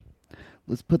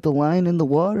Let's put the line in the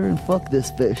water and fuck this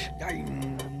fish.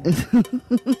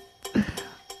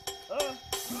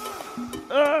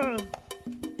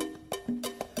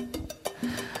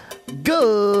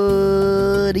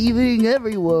 Good evening,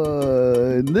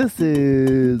 everyone. This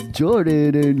is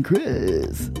Jordyn and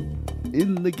Chris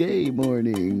in the gay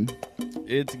morning.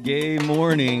 It's gay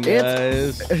morning,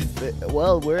 guys.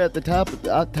 Well, we're at the top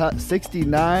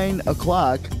 69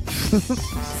 o'clock.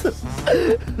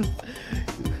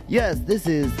 Yes,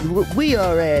 we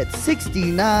are at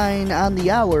 69 on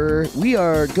the hour. We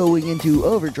are going into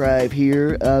overdrive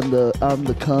here on the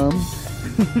cum.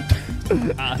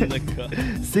 On the cum.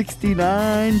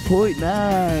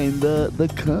 69.9, the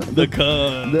cum. The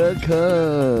cum. The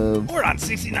cum. We're on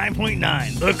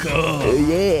 69.9, the cum.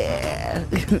 Yeah.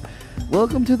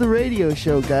 Welcome to the radio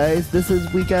show, guys.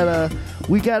 We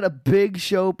got a big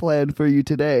show planned for you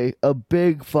today. A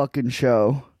big fucking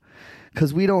show.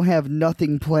 Because we don't have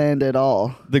nothing planned at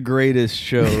all. The greatest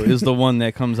show is the one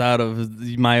that comes out of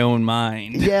my own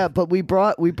mind. Yeah, but we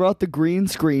brought the green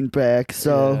screen back,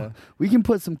 so we can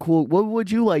put some cool. What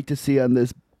would you like to see on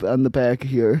the back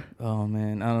here? Oh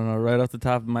man, I don't know. Right off the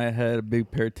top of my head, a big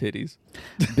pair of titties.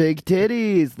 Big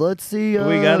titties. Let's see.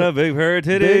 We got a big pair of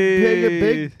titties.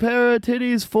 Big pair of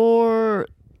titties for.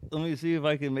 Let me see if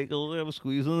I can make a little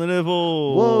squeeze on the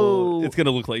nipple. Whoa! It's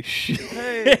gonna look like shit.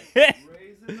 Hey.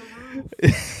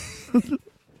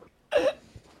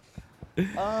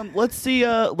 Let's see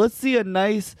a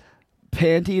nice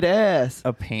pantied ass.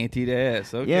 A pantied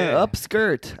ass. Okay. Yeah, up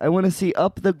skirt. I want to see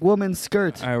up the woman's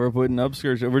skirt. All right, we're putting up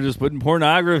skirts. We're just putting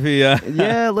pornography.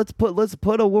 Yeah, let's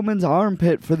put a woman's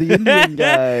armpit for the Indian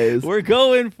guys. We're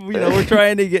going. We're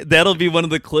trying to get. That'll be one of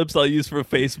the clips I'll use for a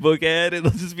Facebook ad. It'll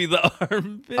just be the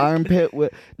armpit.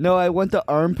 No, I want the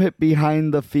armpit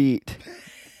behind the feet.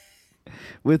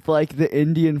 With like the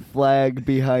Indian flag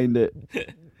behind it.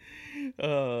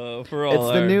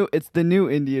 It's the new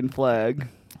Indian flag.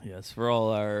 Yes, for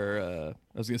all our I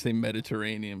was gonna say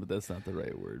Mediterranean, but that's not the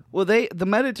right word. Well, the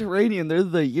Mediterranean, they're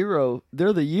the Euro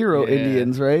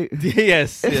Indians, right?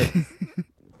 Yes. They're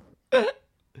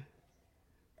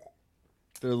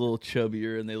a little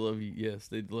chubbier and they love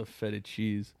feta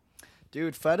cheese.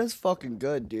 Dude, feta's fucking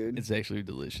good, dude. It's actually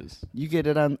delicious. You get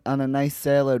it on a nice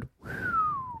salad.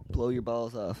 Blow your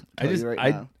balls off. I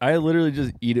literally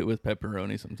just eat it with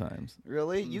pepperoni sometimes.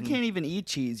 Really? Mm-hmm. You can't even eat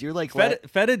cheese. You're like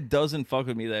feta doesn't fuck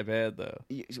with me that bad though.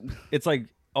 It's like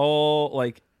all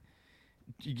like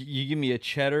you give me a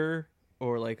cheddar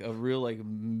or like a real I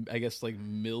guess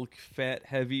milk fat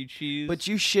heavy cheese. But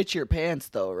you shit your pants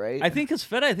though, right? I think because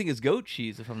feta is goat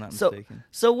cheese if I'm not mistaken.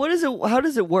 So what is it? How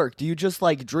does it work? Do you just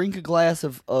like drink a glass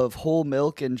of whole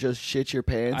milk and just shit your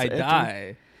pants? I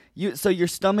die. So your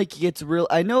stomach gets real.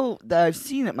 I know that I've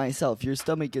seen it myself. Your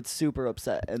stomach gets super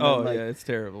upset. And then yeah, it's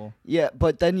terrible. Yeah,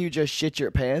 but then you just shit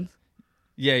your pants?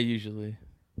 Yeah, usually.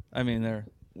 I mean,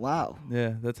 wow.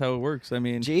 Yeah, that's how it works. I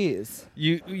mean, jeez.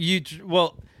 You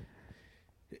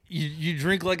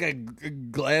drink like a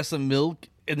glass of milk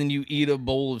and then you eat a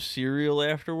bowl of cereal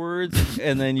afterwards,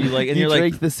 and then you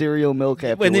drink the cereal milk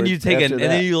afterwards. And then you take it, and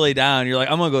then you lay down. You're like,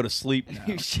 I'm gonna go to sleep now.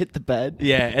 You shit the bed.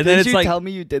 Yeah, and then it's like, tell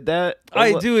me you did that.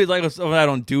 I do it I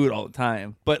don't do it all the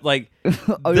time, but like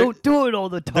I don't do it all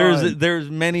the time. There's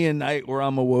many a night where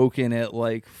I'm awoken at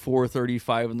like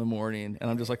 4:35 in the morning, and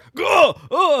I'm just like,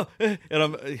 oh, and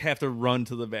I have to run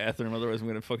to the bathroom, otherwise I'm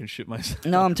gonna fucking shit myself.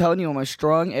 No, I'm telling you, I'm a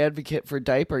strong advocate for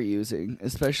diaper using,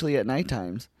 especially at night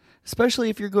times. Especially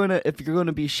if you're gonna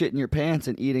be shitting your pants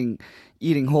and eating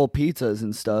whole pizzas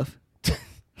and stuff.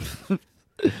 The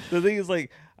thing is,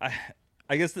 like,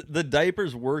 I guess the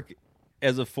diapers work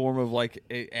as a form of like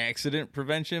a accident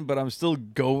prevention, but I'm still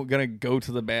gonna go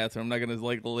to the bathroom. I'm not gonna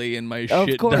like lay in my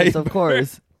shit diaper.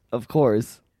 Of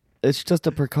course. It's just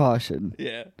a precaution.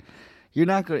 Yeah. You're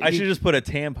not gonna. I should just put a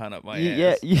tampon up my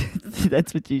ass. Yeah,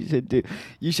 that's what you should do.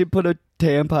 You should put a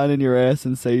tampon in your ass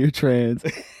and say you're trans.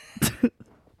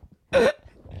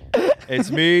 It's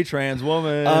me, trans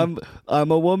woman.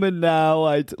 I'm a woman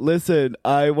now. Listen.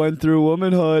 I went through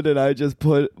womanhood, and I just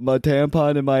put my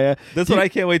tampon in my ass. That's what I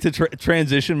can't wait to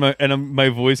transition. My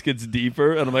voice gets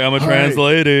deeper, and I'm like, I'm a trans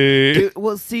lady. Dude,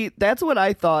 well, see, that's what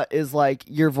I thought is like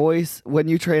your voice when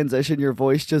you transition. Your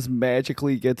voice just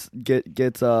magically gets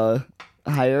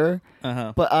higher.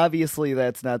 But obviously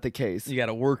that's not the case. You got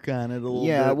to work on it a little bit.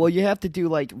 Yeah, well, you have to do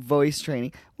like voice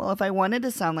training. Well, if I wanted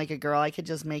to sound like a girl, I could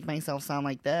just make myself sound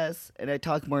like this, and I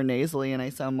talk more nasally, and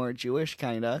I sound more Jewish,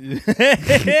 kind of.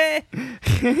 I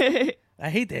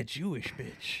hate that Jewish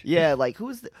bitch. Yeah, like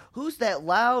who's that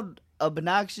loud,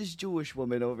 obnoxious Jewish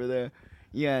woman over there?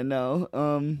 Yeah, no.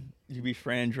 You be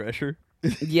Fran Drescher.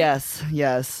 Yes.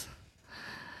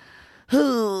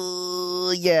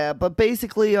 Yeah, but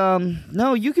basically,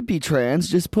 no, you could be trans.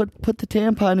 Just put the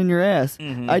tampon in your ass.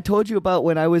 Mm-hmm. I told you about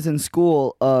when I was in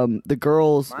school. The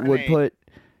girls would put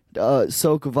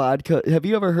soak vodka. Have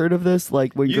you ever heard of this?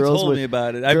 Like when You girls told would, me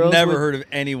about it. I've never heard of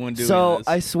anyone doing so this.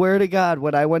 I swear to God,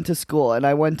 when I went to school and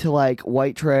I went to like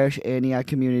white trash Antioch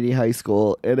Community High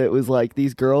School, and it was like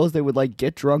these girls, they would like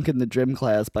get drunk in the gym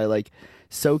class by like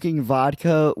soaking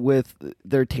vodka with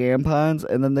their tampons,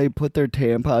 and then they put their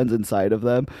tampons inside of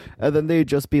them, and then they'd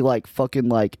just be like fucking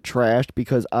like trashed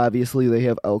because obviously they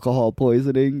have alcohol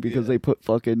poisoning because they put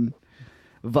fucking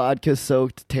vodka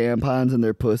soaked tampons in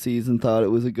their pussies and thought it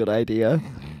was a good idea.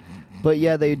 But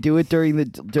yeah, they do it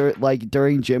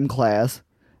during gym class.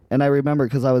 And I remember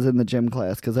because I was in the gym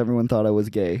class because everyone thought I was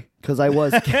gay. Because I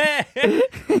was gay.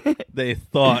 They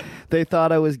thought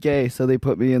I was gay, so they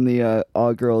put me in the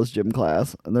all-girls gym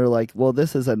class. And they're like, well,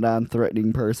 this is a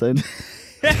non-threatening person.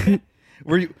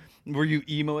 Were you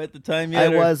emo at the time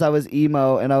yet? I was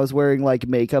emo, and I was wearing like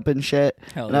makeup and shit.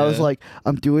 Hell and I was yeah. like,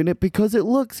 I'm doing it because it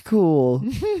looks cool.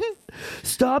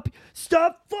 Stop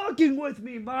fucking with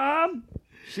me, Mom.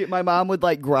 Shit, my mom would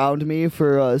like ground me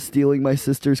for stealing my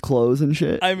sister's clothes and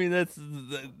shit. I mean, that's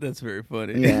very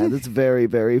funny. Yeah, that's very,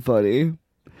 very funny.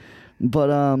 But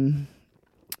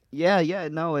yeah,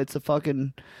 no, it's a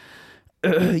fucking.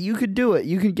 You could do it.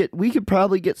 We could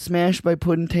probably get smashed by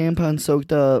putting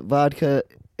tampon-soaked vodka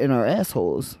in our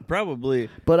assholes. Probably.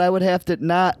 But I would have to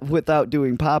not without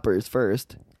doing poppers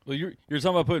first. Well, you're talking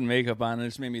about putting makeup on, and it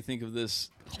just made me think of this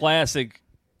classic.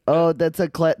 Oh, that's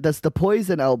the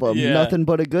Poison album. Yeah. Nothing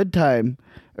but a good time.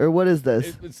 Or what is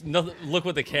this? It's nothing. Look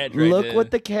what the cat dragged in. Look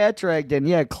what the cat dragged in.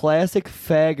 Yeah, classic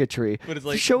faggotry. But it's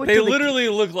like Show it they to literally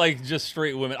look like just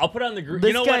straight women. I'll put it on the green. This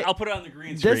You know guy- what? I'll put it on the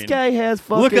green screen. This guy has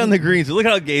fucking. Look on the green screen. Look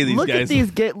how gay these Look guys. at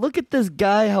these. Look at this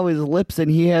guy. How his lips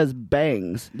and he has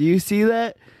bangs. Do you see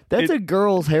that? That's a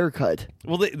girl's haircut.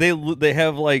 Well, they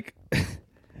have like.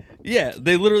 Yeah,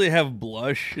 they literally have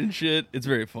blush and shit. It's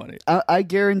very funny. I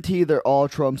guarantee they're all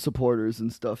Trump supporters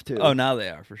and stuff too. Oh, now they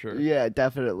are for sure. Yeah,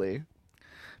 definitely.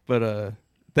 But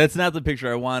that's not the picture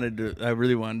I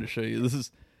really wanted to show you. This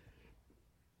is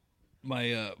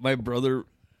my brother,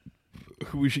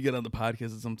 who we should get on the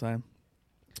podcast at some time.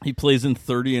 He plays in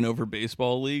 30 and over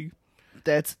baseball league.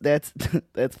 That's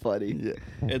funny. Yeah,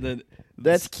 and then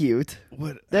That's cute.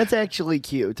 what? That's actually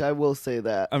cute. I will say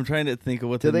that. I'm trying to think of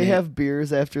what. Do they have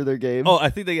beers after their game? Oh,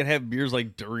 I think they can have beers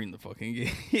like during the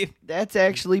fucking game. That's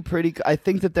actually pretty. I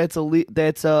think that's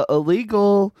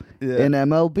illegal in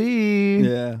MLB.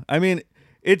 Yeah, I mean,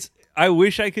 I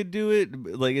wish I could do it.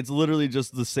 But, like, it's literally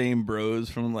just the same bros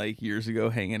from like years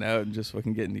ago hanging out and just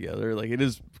fucking getting together. Like, it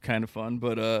is kind of fun.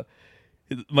 But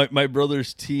my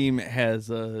brother's team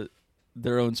has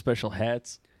their own special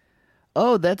hats.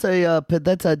 Oh, that's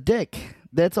a dick.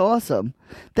 That's awesome.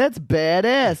 That's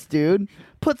badass, dude.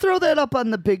 Throw that up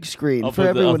on the big screen for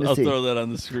everyone to I'll see. throw that on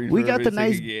the screen. We for got the everybody to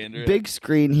nice take a gander at. big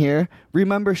screen here.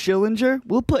 Remember Schillinger?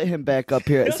 We'll put him back up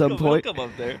here at some point. He'll come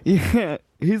up there. Yeah,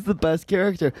 he's the best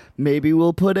character. Maybe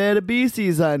we'll put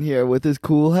Adebisi's on here with his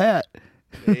cool hat.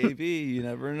 Maybe, you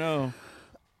never know.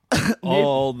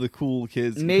 All the cool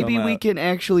kids. Can Maybe come we out. can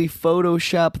actually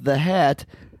Photoshop the hat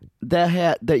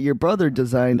that your brother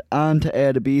designed onto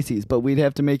Adebisi's, but we'd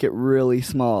have to make it really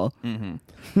small.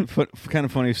 Kind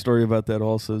of funny story about that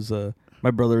also is my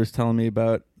brother was telling me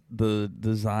about the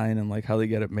design and like how they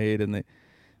get it made, and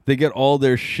they get all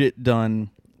their shit done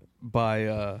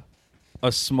by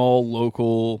a small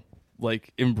local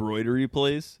like embroidery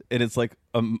place, and it's like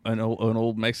an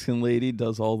old Mexican lady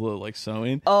does all the like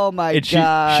sewing. Oh my And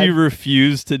god! she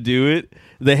refused to do it.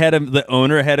 The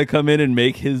owner had to come in and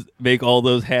make all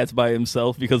those hats by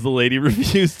himself because the lady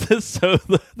refused to sew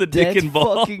the dick That's and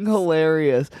balls. fucking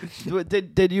hilarious.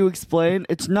 Did you explain?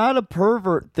 It's not a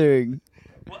pervert thing.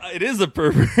 Well, it is a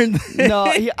pervert.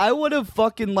 No, I would have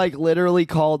fucking like literally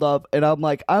called up and I'm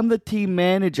like, I'm the team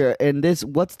manager and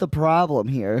what's the problem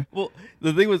here? Well,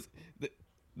 the thing was,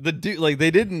 the dude, like,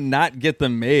 they didn't not get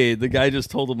them made. The guy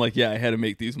just told him, like, yeah, I had to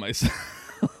make these myself.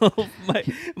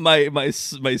 my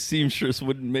seamstress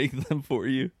wouldn't make them for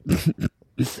you.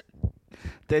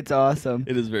 That's awesome.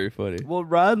 It is very funny. Well,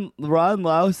 Ron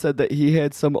Lau said that he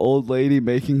had some old lady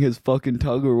making his fucking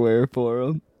Tuggerware for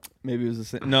him. Maybe it was the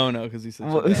same. No, because he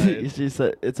said Well, she died. she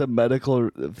said it's a medical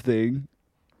thing.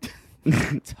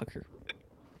 Tucker.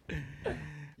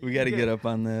 We got to get up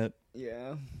on that.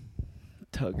 Yeah.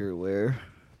 Tuggerware.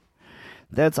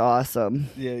 That's awesome.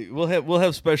 Yeah, we'll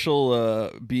have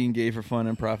special being gay for fun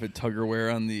and profit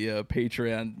Tuggerware on the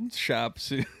Patreon shop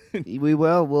soon. We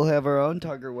will. We'll have our own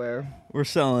Tuggerware. We're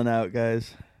selling out,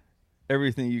 guys.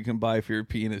 Everything you can buy for your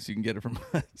penis, you can get it from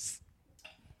us.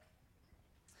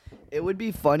 It would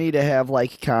be funny to have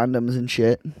like condoms and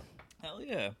shit. Hell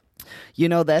yeah. You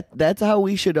know, that's how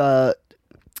we should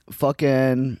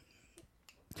fucking.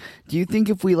 Do you think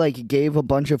if we like gave a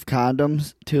bunch of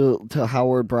condoms to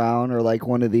Howard Brown or like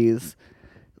one of these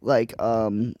like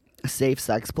safe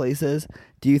sex places,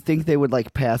 do you think they would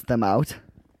like pass them out?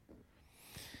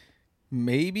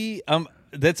 Maybe.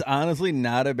 That's honestly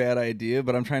not a bad idea,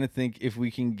 but I'm trying to think if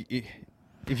you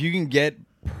can get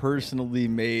personally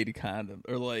made condoms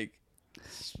or like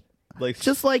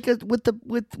just like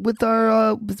with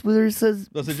our where it says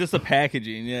so just the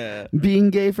packaging, yeah. Being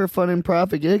gay for fun and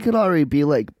profit. It could already be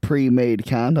like pre-made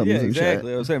condoms. Yeah, and exactly.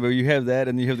 shit. I was saying, but you have that,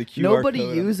 and you have the QR Nobody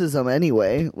code uses them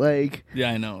anyway. Like, yeah,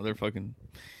 I know they're fucking.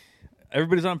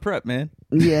 Everybody's on prep, man.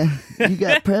 Yeah, you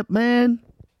got prep, man.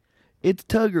 It's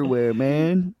Tuggerware,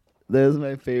 man. That's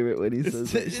my favorite when he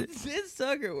says that shit. It's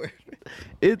Tuggerware.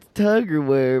 It's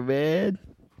Tuggerware, man.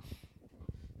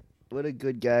 What a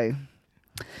good guy.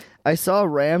 I saw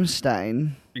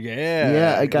Rammstein. Yeah.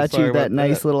 Yeah, I got you that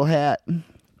nice little hat.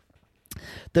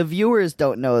 The viewers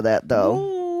don't know that, though.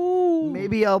 Ooh.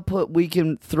 Maybe we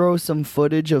can throw some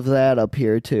footage of that up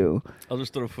here, too. I'll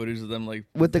just throw footage of them, like,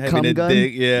 with the having cum gun?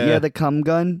 Yeah. Yeah, the cum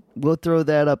gun. We'll throw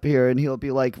that up here, and he'll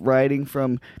be, like, riding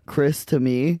from Chris to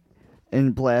me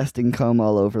and blasting cum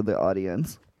all over the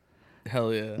audience.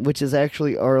 Hell yeah. Which is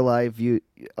actually our live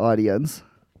audience.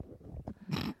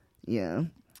 Yeah.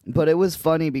 But it was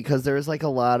funny because there was like a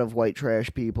lot of white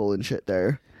trash people and shit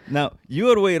there. Now, you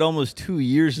had to wait almost 2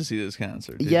 years to see this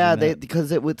concert. Yeah,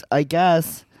 because it was, I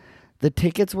guess, the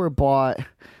tickets were bought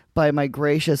by my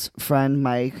gracious friend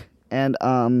Mike, and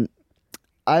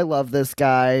I love this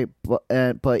guy,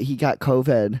 but he got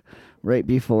COVID right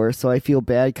before, so I feel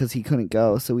bad because he couldn't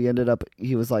go. So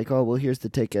he was like, oh, well, here's the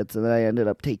tickets, and then I ended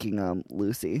up taking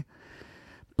Lucy.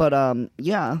 But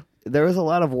yeah. There was a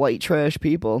lot of white trash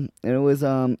people, and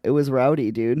it was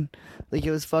rowdy, dude. Like, it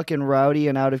was fucking rowdy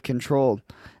and out of control.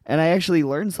 And I actually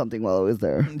learned something while I was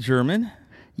there. German?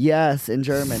 Yes, in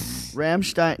German.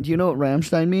 Rammstein. Do you know what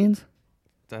Rammstein means?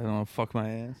 I don't know, fuck my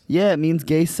ass. Yeah, it means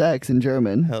gay sex in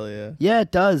German. Hell yeah. Yeah,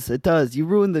 it does. It does. You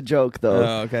ruined the joke,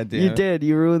 though. Oh, god damn You it. did.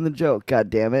 You ruined the joke. God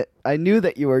damn it. I knew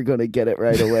that you were going to get it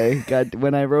right away. God,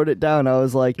 when I wrote it down, I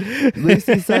was like,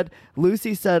 Lucy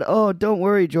said, oh, don't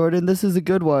worry, Jordyn, this is a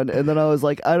good one. And then I was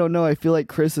like, I don't know. I feel like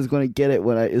Chris is going to get it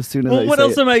as soon as I say it. What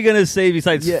else am I going to say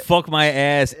besides fuck my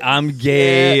ass, I'm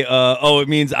gay, it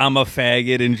means I'm a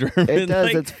faggot in German? It does.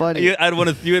 Like, it's funny. You had one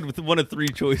of three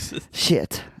choices.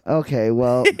 Shit. Okay,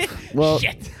 well,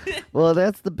 Shit. Well,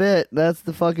 that's the bit. That's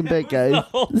the fucking bit, guys.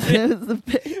 That's the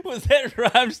bit. Was that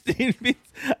Rammstein means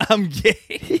I'm gay?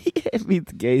 It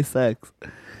means gay sex.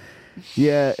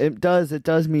 Yeah, it does. It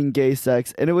does mean gay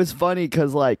sex. And it was funny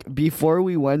because, like, before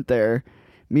we went there,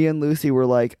 me and Lucy were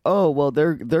like, oh, well,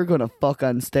 they're going to fuck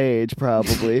on stage,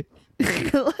 probably.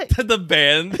 Like, the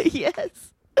band? Yes.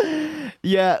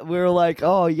 Yeah, we were like,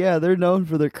 oh, yeah, they're known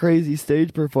for their crazy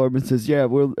stage performances. Yeah,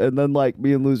 and then, like,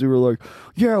 me and Lucy were like,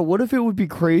 yeah, what if it would be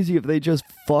crazy if they just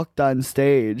fucked on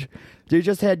stage? They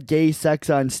just had gay sex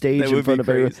on stage in front of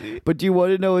everyone. But do you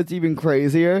want to know what's even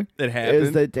crazier? It happened?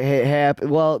 Is that it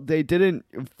happened. Well, they didn't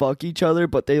fuck each other,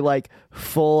 but they, like,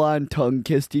 full-on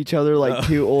tongue-kissed each other like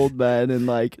two old men. And,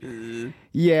 like,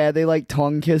 yeah, they, like,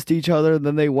 tongue-kissed each other, and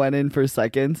then they went in for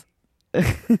seconds.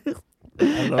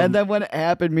 And then when it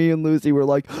happened, me and Lucy were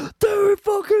like, there it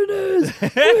fucking is.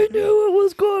 We knew it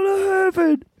was going to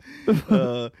happen.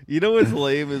 You know what's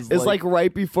lame is it's like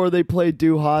right before they play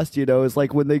Du Hast, you know, it's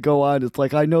like when they go on, it's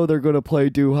like, I know they're going to play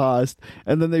Du Hast,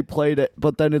 and then they played it,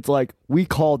 but then it's like, we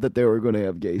called that they were going to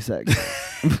have gay sex.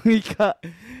 We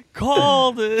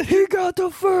called it. He got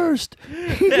the first.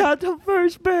 He got the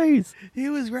first base. He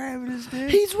was grabbing his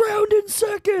dick. He's rounding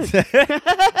second.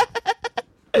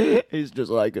 He's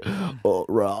just like, oh,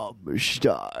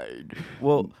 Rammstein.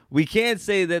 Well, we can't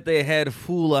say that they had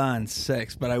full-on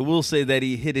sex, but I will say that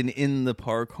he hit an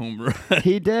in-the-park home run.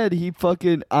 He did. He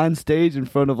fucking on stage in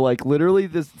front of, like, literally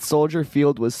this Soldier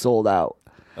Field was sold out.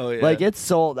 Oh, yeah. Like, it's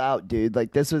sold out, dude.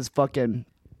 Like, this was fucking...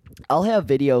 I'll have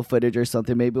video footage or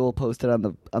something. Maybe we'll post it on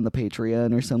the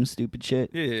Patreon or some stupid shit.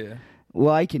 Yeah.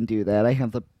 Well, I can do that. I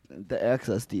have the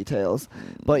access details.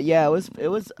 But yeah, it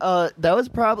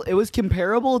was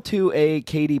comparable to a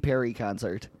Katy Perry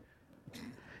concert.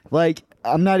 Like,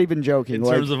 I'm not even joking.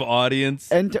 In terms of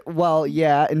audience? And well,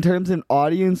 yeah, in terms of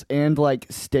audience and like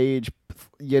stage,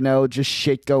 you know, just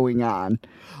shit going on.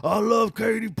 I love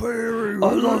Katy Perry.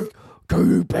 I love Can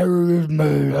you bury this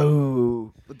man?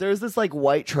 Oh. But there's this like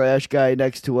white trash guy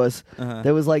next to us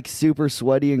that was like super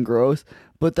sweaty and gross.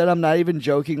 But then I'm not even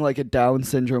joking, like a Down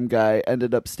syndrome guy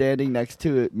ended up standing next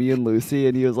to it, me and Lucy,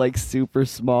 and he was like super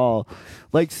small,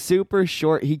 like super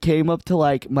short. He came up to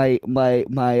like my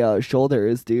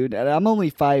shoulders, dude, and I'm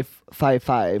only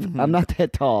 5'5". I'm not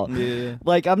that tall. Yeah.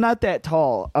 Like I'm not that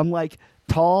tall. I'm like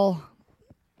tall,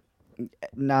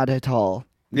 not at all.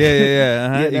 Yeah.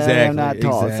 Uh-huh. Exactly. I'm not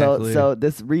tall. Exactly. So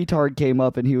this retard came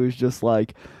up and he was just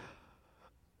like,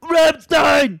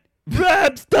 Rammstein.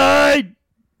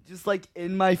 Just like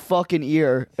in my fucking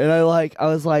ear, and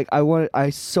I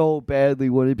so badly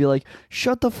wanted to be like,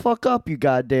 shut the fuck up, you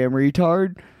goddamn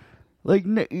retard, like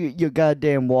you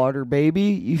goddamn water baby,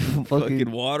 you fucking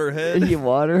waterhead, you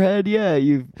waterhead, yeah,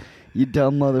 you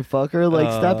dumb motherfucker, like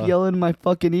stop yelling in my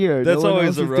fucking ear. That's no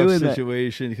always a rough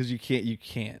situation because you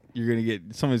can't. You're gonna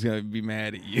get somebody's gonna be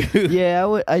mad at you.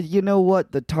 Yeah, you know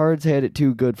what? The tards had it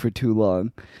too good for too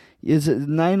long. Is it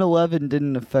 9/11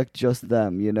 didn't affect just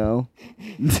them, you know?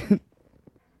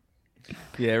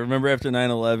 Yeah, remember after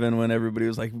 9/11 when everybody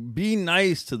was like, be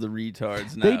nice to the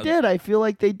retards now. They did. I feel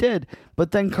like they did.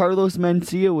 But then Carlos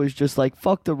Mencia was just like,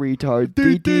 fuck the retard.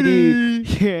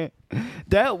 Yeah.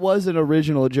 That was an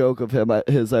original joke of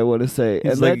his, I want to say.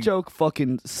 He's and like, that joke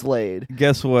fucking slayed.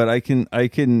 Guess what? I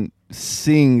can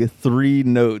sing 3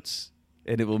 notes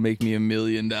and it will make me $1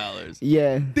 million.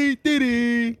 Yeah.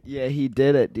 Yeah, he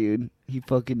did it, dude. He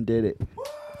fucking did it.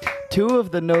 2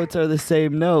 of the notes are the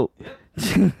same note.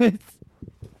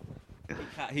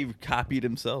 He copied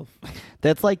himself.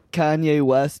 That's like Kanye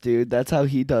West, dude. That's how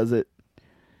he does it.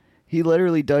 He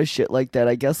literally does shit like that.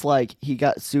 I guess like he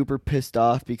got super pissed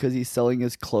off because he's selling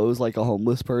his clothes like a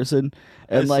homeless person,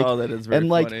 and I saw that. It's very funny.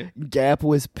 Like Gap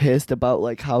was pissed about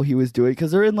like how he was doing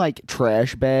because they're in like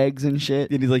trash bags and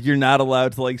shit. And he's like, "You're not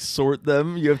allowed to like sort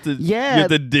them. You have to. Yeah, you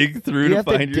have to dig through to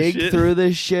find your shit. You have to dig through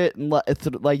this shit and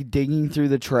like digging through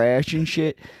the trash and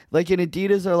shit. Like, and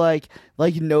Adidas are like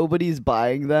nobody's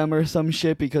buying them or some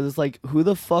shit because it's like, who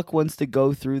the fuck wants to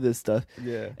go through this stuff?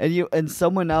 Yeah, and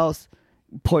someone else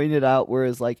pointed out where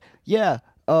it's like, yeah,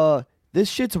 this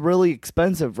shit's really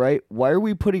expensive, right? Why are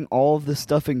we putting all of this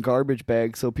stuff in garbage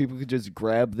bags so people could just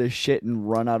grab this shit and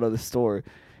run out of the store?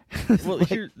 Well, like,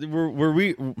 here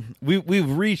we've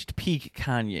reached peak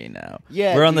Kanye now.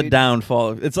 Yeah, we're on dude. the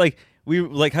downfall. It's like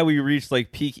how we reached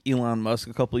like peak Elon Musk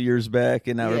a couple years back,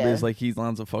 and now everybody's like,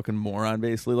 Elon's a fucking moron,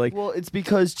 basically. Like, well, it's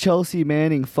because Chelsea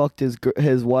Manning fucked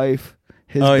his wife.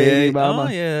 His baby mama. Oh,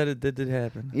 yeah, that did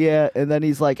happen. Yeah, and then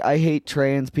he's like, I hate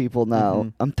trans people now. Mm-hmm.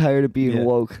 I'm tired of being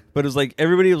woke. But it was like,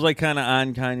 everybody was like kind of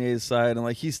on Kanye's side, and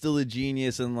like, he's still a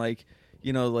genius, and like,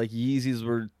 you know, like Yeezys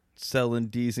were selling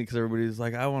decent because everybody's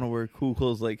like, I want to wear cool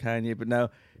clothes like Kanye. But now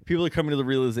people are coming to the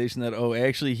realization that,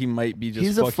 actually, he might be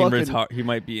just fucking he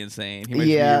might be insane. He might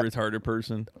be a retarded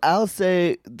person. I'll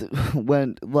say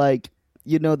when, like,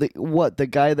 you know, the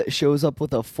guy that shows up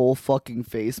with a full fucking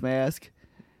face mask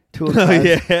to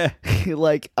a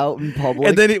like out in public,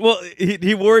 and then he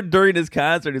wore it during his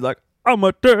concert. He's like,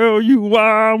 I'ma tell you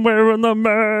why I'm wearing the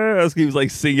mask. He was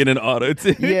like singing in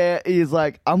auto-tune. Yeah, he's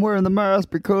like, I'm wearing the mask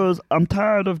because I'm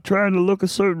tired of trying to look a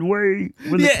certain way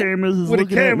when the cameras is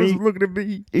looking at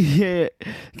me. Yeah,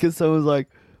 because someone's like,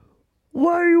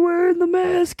 why are you wearing the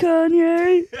mask,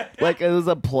 Kanye? Like it was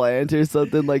a plant or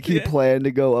something. Like he planned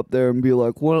to go up there and be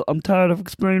like, well, I'm tired of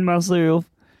explaining myself.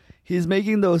 He's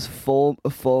making those foam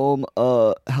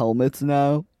helmets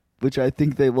now, which I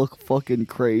think they look fucking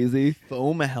crazy.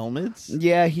 Foam helmets?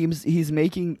 Yeah, he's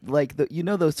making like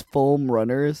those foam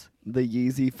runners, the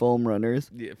Yeezy foam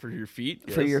runners. Yeah, for your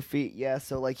feet. For your feet, yeah.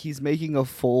 So like he's making a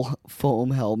full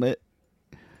foam helmet.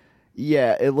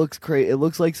 Yeah, it looks crazy. It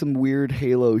looks like some weird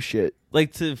Halo shit.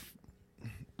 Like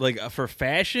for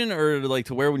fashion or like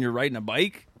to wear when you're riding a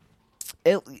bike?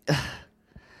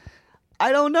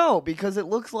 I don't know because it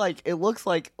looks like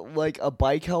a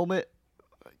bike helmet,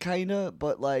 kinda,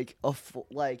 but like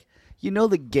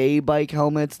the gay bike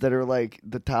helmets that are like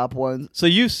the top ones. So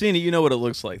you've seen it, you know what it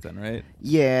looks like then, right?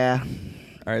 Yeah.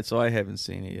 All right, so I haven't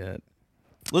seen it yet.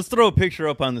 Let's throw a picture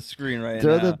up on the screen right now.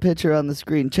 Throw the picture on the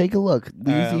screen. Take a look.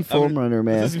 Easy foam runner,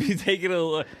 man. This is me taking a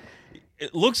look.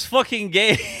 It looks fucking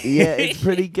gay. Yeah, it's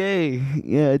pretty gay.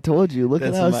 Yeah, I told you. Look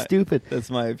at how stupid.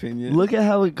 That's my opinion. Look at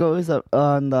how it goes up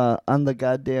on the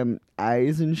goddamn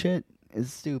eyes and shit.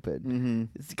 It's stupid. Mm-hmm.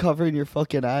 It's covering your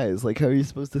fucking eyes. Like, how are you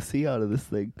supposed to see out of this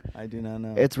thing? I do not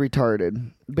know. It's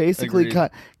retarded. Basically,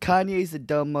 Kanye's a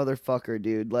dumb motherfucker,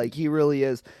 dude. Like, he really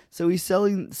is. So he's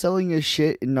selling his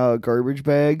shit in garbage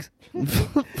bags.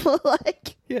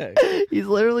 Like, yeah, he's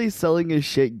literally selling his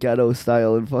shit ghetto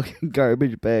style in fucking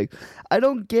garbage bags. I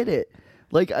don't get it.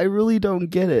 Like, I really don't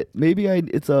get it. Maybe I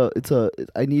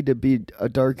need to be a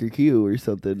darker hue or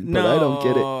something, but I don't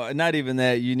get it. No, not even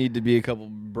that. You need to be a couple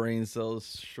brain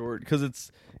cells short because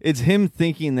it's him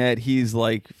thinking that he's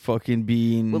like fucking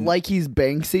being But like he's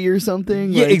Banksy or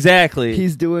something. Yeah, like exactly.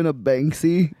 He's doing a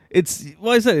Banksy. It's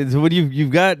well, I said it's when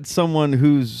you've got someone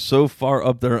who's so far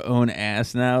up their own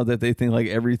ass now that they think like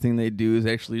everything they do is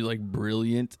actually like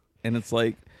brilliant, and it's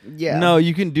like. Yeah. No,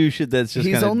 you can do shit that's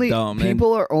just kind of dumb.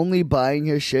 People are only buying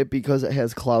his shit because it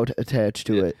has clout attached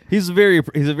to it. He's a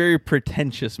very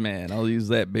pretentious man. I'll use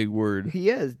that big word. He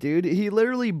is, dude. He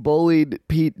literally bullied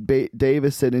Pete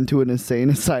Davidson into an insane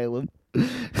asylum.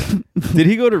 Did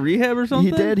he go to rehab or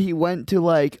something? He did. He went to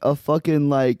like a fucking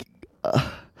like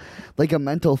a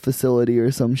mental facility or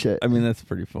some shit. I mean, that's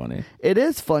pretty funny. It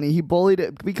is funny. He bullied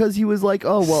it because he was like,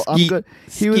 "Oh well, I'm good."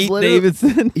 He was literally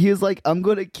Davidson. He was like, "I'm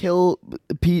gonna kill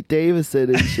Pete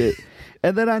Davidson and shit."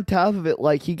 And then on top of it,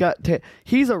 like he's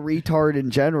a retard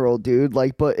in general, dude.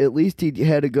 Like, but at least he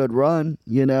had a good run,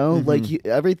 you know. Mm-hmm. Like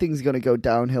everything's gonna go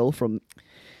downhill from.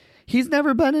 He's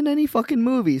never been in any fucking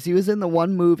movies. He was in the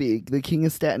one movie, The King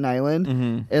of Staten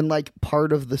Island, and like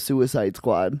part of the Suicide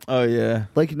Squad. Oh yeah,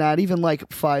 like not even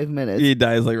like 5 minutes. He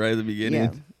dies like right at the beginning.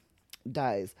 Yeah,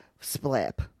 dies.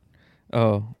 Splap.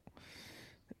 Oh,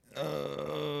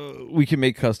 we can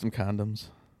make custom condoms.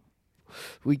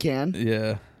 We can.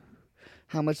 Yeah.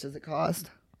 How much does it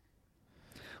cost?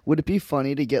 Would it be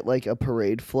funny to get like a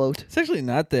parade float? It's actually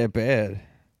not that bad.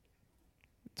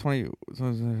 20.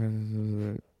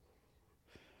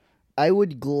 I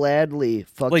would gladly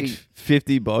fucking like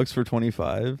 $50 for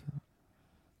 25.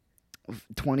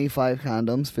 25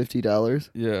 condoms, $50.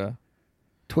 Yeah.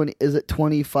 20 is it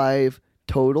 25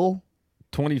 total?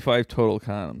 25 total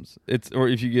condoms. Or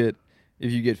if you get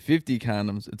 50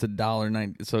 condoms, it's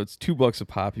 $1.90. So it's $2 a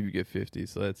pop if you get 50.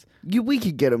 So that's We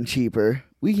could get them cheaper.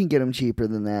 We can get them cheaper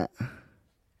than that.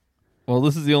 Well,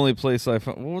 this is the only place I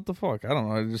found. Well, what the fuck? I don't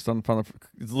know. I just found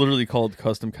it's literally called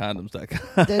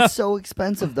customcondoms.com. That's so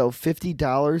expensive though.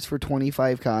 $50 for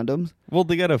 25 condoms. Well,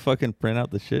 they gotta fucking print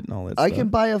out the shit and all that. I can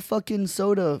buy a fucking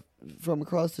soda from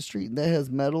across the street that has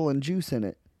metal and juice in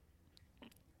it.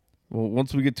 Well,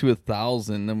 once we get to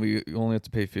 1,000, then we only have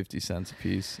to pay 50 cents a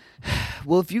piece.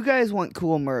 Well, if you guys want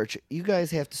cool merch, you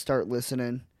guys have to start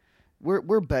listening.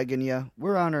 We're begging you.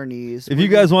 We're on our knees. If you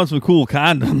guys want some cool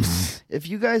condoms. If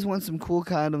you guys want some cool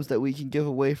condoms that we can give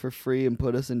away for free and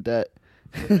put us in debt.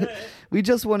 We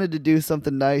just wanted to do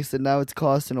something nice, and now it's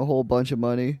costing a whole bunch of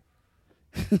money.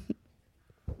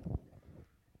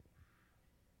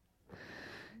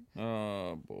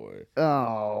 Oh, boy.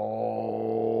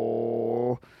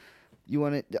 Oh. You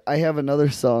want it? I have another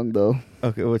song, though.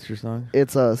 Okay, what's your song?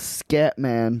 It's a Scat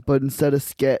Man, but instead of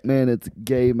Scat Man, it's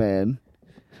Gay Man.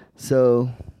 So,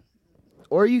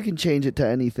 or you can change it to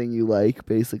anything you like,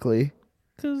 basically.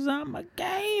 'Cause I'm a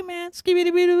gay man.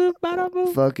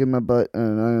 Skibidi-bidi-boo-bada-boo. Fucking my butt,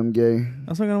 and I am gay.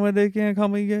 I'm sucking on my dick and call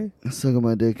me gay. Suck on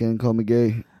my dick and call me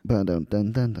gay. Dun, dun,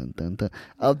 dun, dun, dun, dun, dun.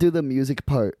 I'll do the music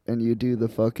part, and you do the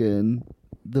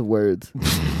words.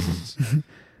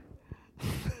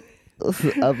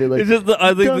 I'll be like, It's just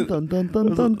I think dun, dun,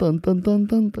 dun, dun, dun, dun, dun,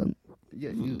 dun, dun.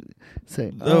 Yeah, you say,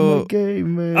 I'm Oh, a gay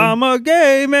man. I'm a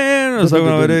gay man. I'm sucking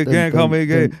on my dick, can't call me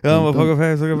gay. I'm a fucking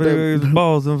fast, suck up my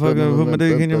balls and fucking put my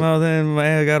dick in your mouth and my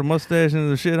ass got a mustache and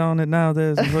the shit on it now.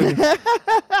 There's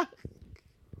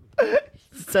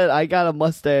Said I got a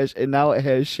mustache and now it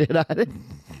has shit on it.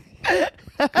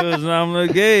 'Cause I'm a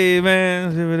gay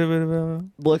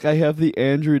man. Look, I have the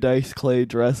Andrew Dice Clay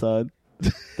dress on.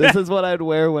 This is what I'd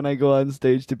wear when I go on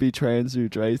stage to be Andrew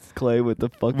Dice Clay with the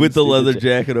fucking With the leather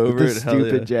jacket over with the it. Hell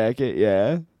stupid yeah. jacket,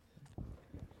 yeah.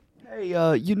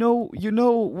 Hey, you know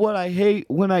what I hate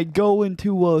when I go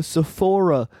into a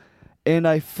Sephora and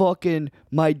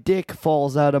my dick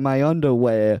falls out of my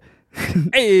underwear.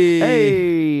 Hey.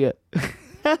 Hey.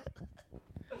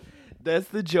 That's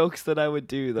the jokes that I would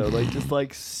do though, like just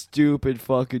like stupid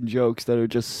fucking jokes that are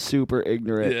just super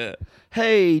ignorant. Yeah.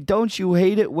 Hey, don't you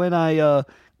hate it when I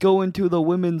go into the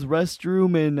women's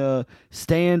restroom and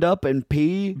stand up and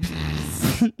pee?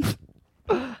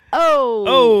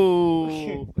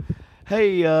 Oh.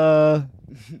 Hey,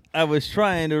 I was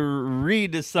trying to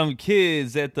read to some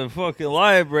kids at the fucking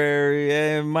library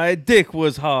and my dick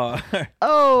was hard.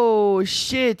 oh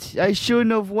shit, I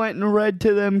shouldn't have went and read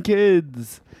to them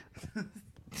kids.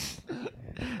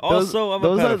 Also, I'm a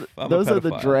pedophile. Those are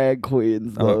the drag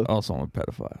queens, though. Also, I'm a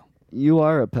pedophile. You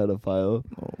are a pedophile.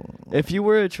 Oh. If you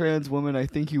were a trans woman, I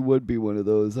think you would be one of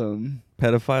those.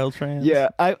 Pedophile trans? Yeah,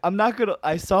 I'm not gonna.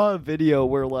 I saw a video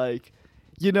where like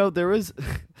There was,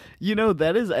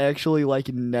 that is actually like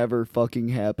never fucking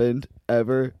happened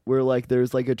ever. Where like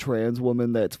there's like a trans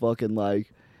woman that's fucking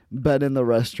like been in the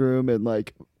restroom and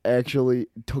like actually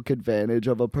took advantage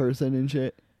of a person and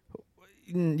shit.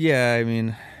 Yeah, I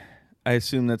mean, I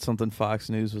assume that's something Fox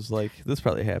News was like, this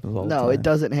probably happens all the time. No, it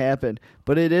doesn't happen.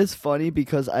 But it is funny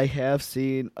because I have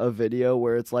seen a video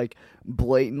where it's like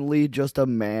blatantly just a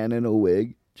man in a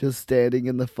wig just standing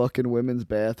in the fucking women's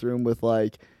bathroom with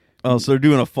like... Oh, so they're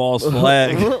doing a false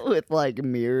flag. with like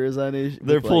mirrors on his...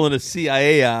 They're pulling a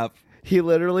CIA op. He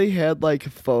literally had like a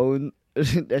phone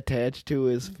attached to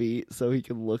his feet so he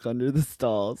could look under the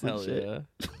stalls and Hell shit.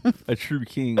 Yeah. A true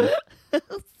king.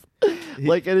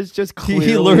 Like, and it's just clearly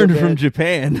he learned from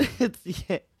Japan.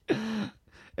 Yeah.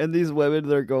 And these women,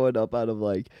 they're going up out of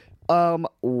like,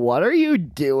 what are you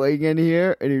doing in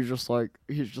here? And he's just like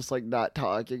not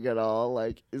talking at all.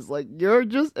 Like, it's like, and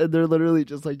they're literally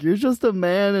just like, you're just a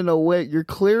man in a wig. You're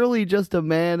clearly just a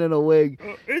man in a wig.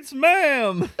 It's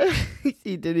ma'am.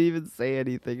 He didn't even say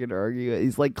anything and argue.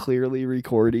 He's like clearly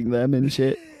recording them and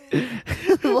shit.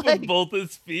 Like, with both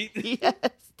his feet. Yes,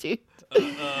 dude.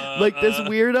 Like this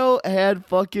weirdo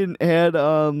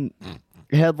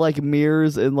had like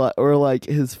mirrors and or like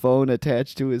his phone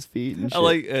attached to his feet and shit.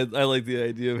 I like the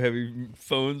idea of having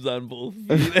phones on both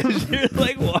feet as you're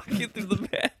like walking through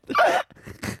the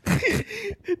bathroom.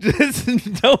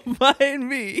 Just don't mind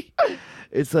me.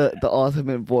 It's the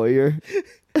ultimate voyeur.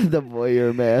 The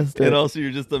voyeur master. And also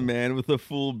you're just a man with a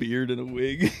full beard and a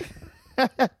wig.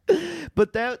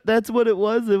 But that's what it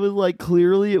was. It was like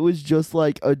clearly it was just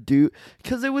like a dude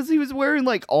because he was wearing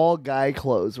like all guy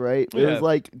clothes, right? It was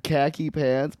like khaki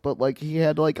pants, but like he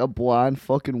had like a blonde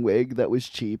fucking wig that was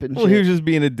cheap and shit. He was just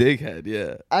being a dickhead,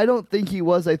 yeah. I don't think he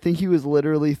was. I think he was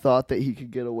literally thought that he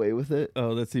could get away with it.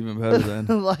 Oh, that's even better then.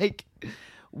 Like,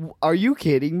 are you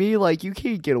kidding me? Like, you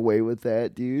can't get away with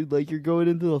that, dude. Like, you're going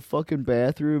into the fucking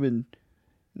bathroom and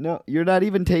no, you're not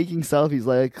even taking selfies.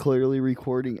 Like, clearly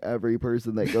recording every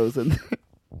person that goes in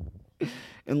there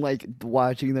and like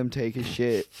watching them take a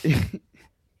shit.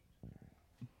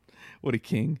 What a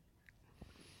king.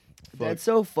 That's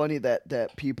so funny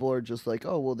that people are just like,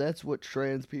 oh, well, that's what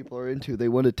trans people are into. They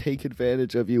want to take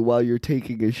advantage of you while you're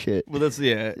taking a shit. Well,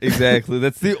 exactly.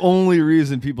 That's the only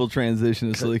reason people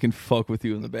transition is so they can fuck with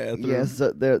you in the bathroom. Yes,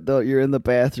 you're in the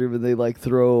bathroom and they like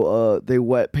they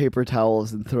wet paper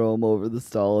towels and throw them over the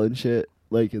stall and shit,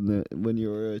 like when you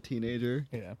were a teenager.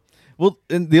 Yeah. Well,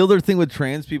 and the other thing with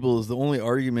trans people is the only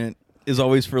argument is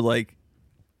always for like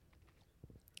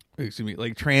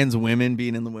trans women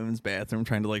being in the women's bathroom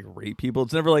trying to like rape people.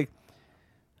 It's never like,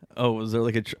 oh, was there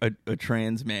like a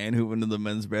trans man who went to the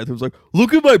men's bathroom was like,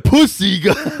 look at my pussy,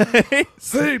 guys.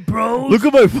 Hey, bro. Look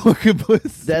at my fucking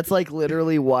pussy. That's like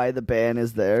literally why the ban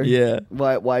is there. Yeah.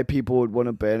 Why people would want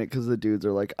to ban it because the dudes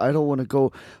are like, I don't want to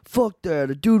go, fuck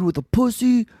that, a dude with a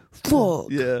pussy,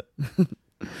 fuck. Yeah.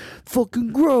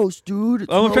 Fucking gross, dude.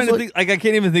 I'm trying to think, like I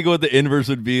can't even think of what the inverse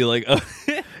would be. Like,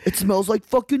 it smells like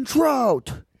fucking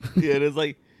trout. Yeah, and it's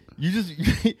like you just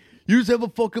have a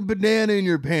fucking banana in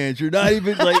your pants. You're not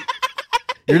even like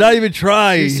you're not even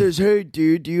trying. He says, "Hey,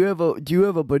 dude, do you have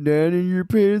a banana in your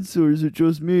pants, or is it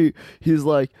just me?" He's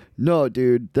like, "No,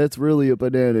 dude, that's really a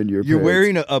banana in your pants."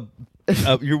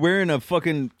 You're wearing a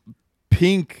fucking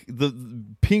pink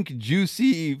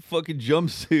juicy fucking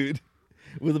jumpsuit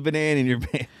with a banana in your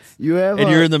pants.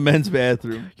 You're in the men's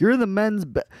bathroom. You're in the men's.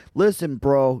 Listen,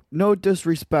 bro. No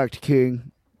disrespect,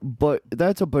 King. But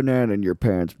that's a banana in your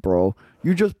pants, bro.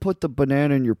 You just put the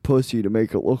banana in your pussy to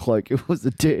make it look like it was a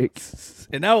dick.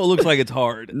 And now it looks like it's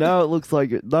hard. Now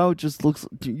it just looks...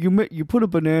 You put a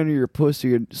banana in your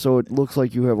pussy so it looks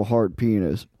like you have a hard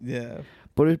penis. Yeah.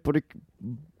 But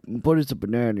it's a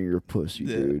banana in your pussy,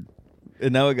 dude.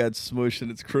 And now it got smushed and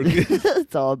it's crooked.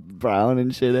 It's all brown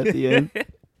and shit at the end.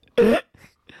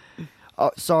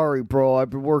 Sorry, bro. I've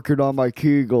been working on my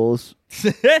Kegels.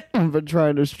 I've been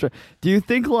trying to... Do you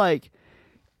think, like...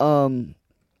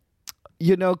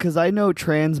 because I know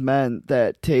trans men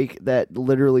that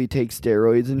literally take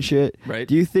steroids and shit. Right.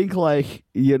 Do you think, like,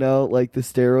 like the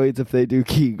steroids, if they do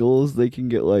Kegels, they can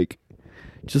get, like,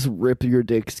 just rip your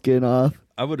dick skin off?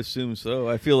 I would assume so.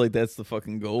 I feel like that's the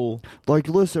fucking goal. Like,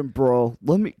 listen, bro,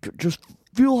 let me just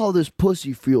feel how this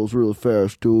pussy feels really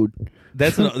fast, dude.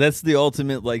 That's the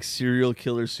ultimate, like, serial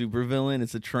killer supervillain.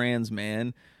 It's a trans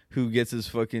man who gets his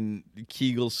fucking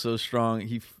Kegels so strong,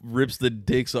 he rips the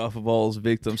dicks off of all his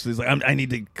victims. So he's like, I need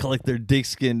to collect their dick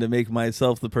skin to make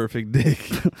myself the perfect dick.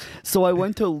 So I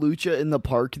went to Lucha in the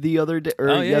park the other day,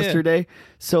 yesterday. Yeah.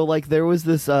 So, like, there was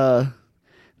this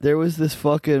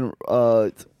fucking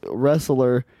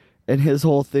wrestler, and his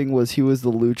whole thing was he was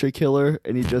the lucha killer,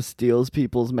 and he just steals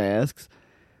people's masks.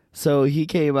 So he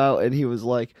came out and he was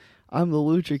like, I'm the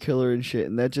lucha killer and shit,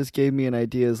 and that just gave me an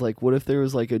idea. Is like, what if there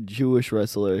was like a Jewish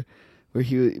wrestler where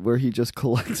he just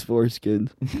collects foreskins?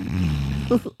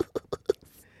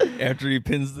 After he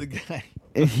pins the guy.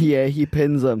 Yeah, he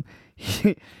pins him.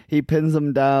 He pins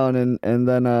him down, and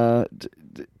then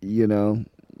you know,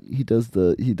 he does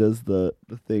the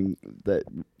thing that,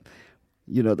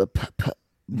 you know, the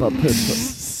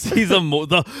He's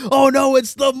oh no,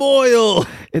 it's the Moyle.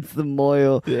 It's the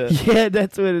Moyle. Yeah,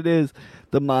 that's what it is.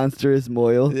 The monstrous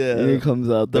Moyle. Yeah. And he comes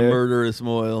out there. The murderous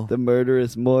Moyle. The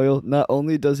murderous Moyle. Not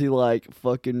only does he like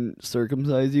fucking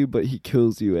circumcise you, but he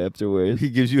kills you afterwards. He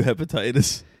gives you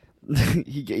hepatitis.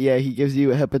 He gives you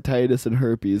hepatitis and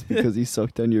herpes because he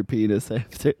sucked on your penis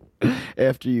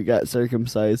after you got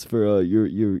circumcised for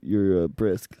your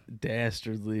brisk.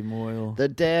 Dastardly Moyle. The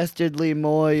dastardly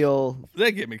Moyle.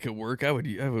 That gimmick could work. I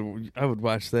would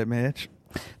watch that match.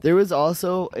 There was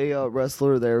also a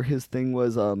wrestler there. His thing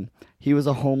was he was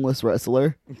a homeless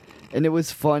wrestler, and it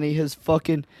was funny. His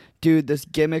fucking dude. This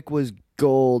gimmick was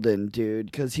golden, dude,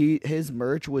 because his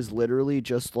merch was literally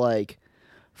just like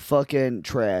fucking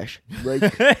trash.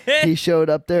 Like, he showed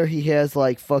up there, he has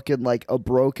like fucking like a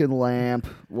broken lamp,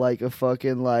 like a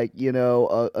fucking like, you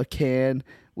know, a can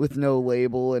with no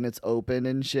label and it's open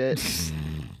and shit.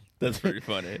 That's pretty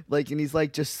funny. Like, and he's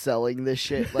like just selling this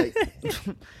shit. Like,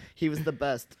 he was the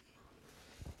best.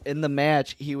 In the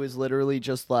match, he was literally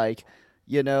just like,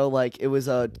 you know, like it was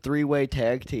a 3-way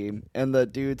tag team, and the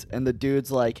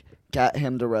dudes like got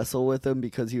him to wrestle with him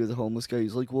because he was a homeless guy.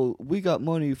 He's like, well, we got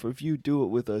money for if you do it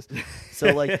with us.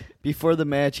 So like before the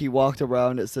match, he walked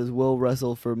around. It says, we'll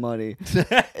wrestle for money.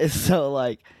 And so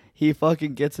like he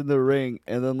fucking gets in the ring,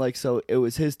 and then like, so it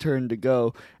was his turn to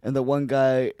go, and the one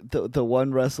guy, the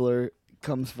one wrestler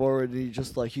comes forward, and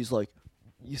he's like,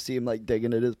 you see him like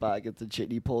digging at his pockets and shit,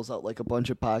 and he pulls out like a bunch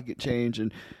of pocket change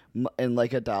and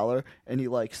like $1, and he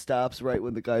like stops right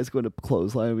when the guy's going to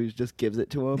clothesline him. He just gives it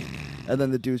to him, and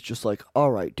then the dude's just like, all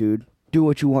right, dude, do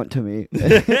what you want to me.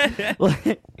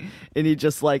 And he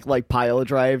just like pile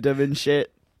drived him and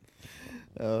shit.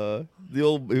 He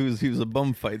was a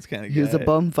bum fights kind of guy. He was a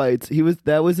bum fights.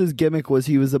 That was his gimmick, was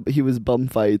he was bum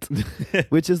fights,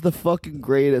 which is the fucking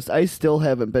greatest. I still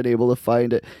haven't been able to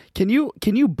find it. Can you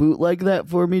bootleg that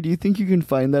for me? Do you think you can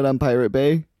find that on Pirate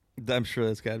Bay? I'm sure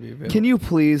that's got to be available. Can you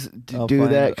please do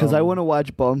that? Because I want to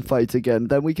watch bum fights again.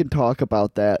 Then we can talk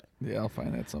about that. Yeah, I'll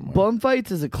find that somewhere. Bum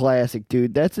fights is a classic,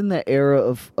 dude. That's in the era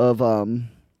of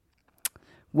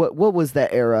What was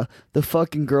that era? The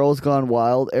fucking Girls Gone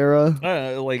Wild era?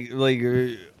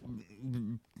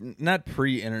 Not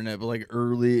pre-internet, but like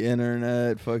early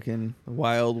internet, fucking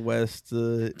Wild West.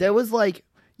 That was like,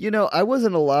 you know, I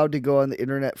wasn't allowed to go on the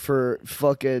internet for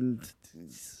fucking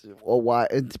a while.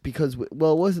 It's because,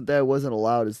 well, it wasn't that I wasn't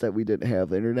allowed, it's that we didn't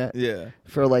have internet. Yeah.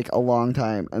 For like a long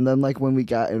time. And then like when we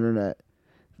got internet,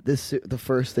 the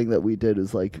first thing that we did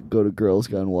is like go to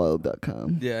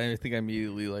girlsgonewild.com. Yeah, I think I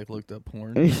immediately like looked up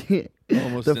porn. Almost the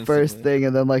instantly. First thing,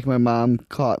 and then like my mom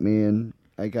caught me and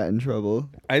I got in trouble.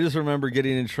 I just remember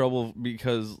getting in trouble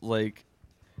because like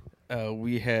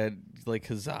we had like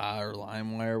Kazaa or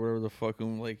LimeWire or whatever the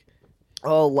fucking like.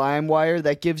 Oh, LimeWire,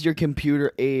 that gives your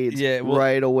computer AIDS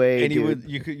right away. And dude.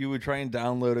 you would try and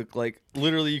download it, like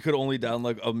literally you could only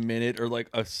download a minute or like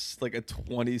a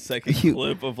 20-second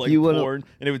clip of like porn,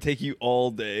 and it would take you all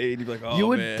day, and you'd be like, oh, you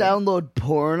would man. Download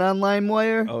porn on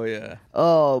LimeWire? Oh yeah.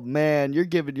 Oh man, you're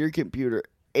giving your computer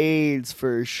AIDS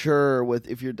for sure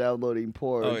if you're downloading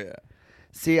porn. Oh yeah.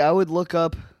 See, I would look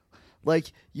up,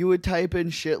 like, you would type in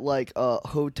shit like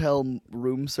hotel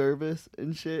room service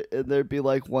and shit, and there'd be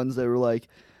like ones that were like,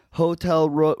 hotel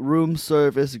room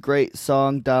service, great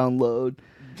song download.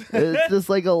 It's just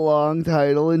like a long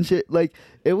title and shit. Like,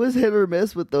 it was hit or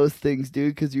miss with those things,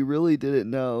 dude, because you really didn't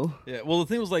know. Yeah, well, the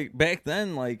thing was, like, back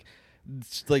then, like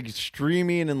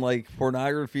streaming and like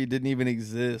pornography didn't even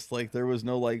exist. Like, there was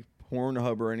no like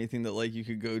Pornhub or anything that like you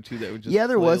could go to that would just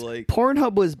there was. like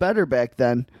Pornhub was better back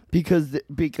then because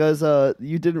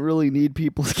you didn't really need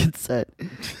people's consent.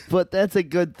 But that's a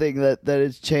good thing that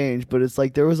it's changed. But it's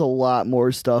like there was a lot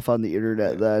more stuff on the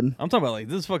internet then. I'm talking about like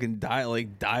this fucking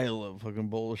dial-up fucking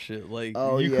bullshit. Like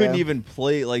you yeah. couldn't even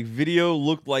play. Like video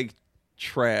looked like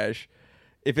trash.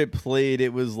 If it played,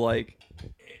 it was like.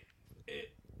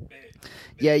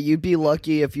 Yeah, you'd be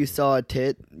lucky if you saw a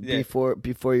tit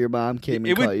before your mom came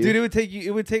and caught you. Dude,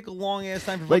 it would take a long ass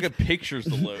time for fucking pictures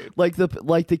to load. Like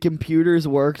the computers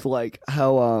worked like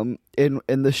how And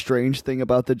the strange thing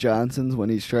about the Johnsons when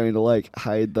he's trying to like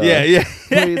hide the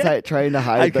when he's trying to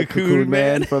hide the cocoon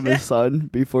man from his son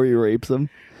before he rapes him.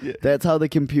 Yeah. That's how the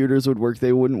computers would work.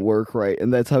 They wouldn't work right,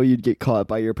 and that's how you'd get caught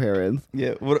by your parents.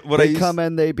 Yeah, they'd come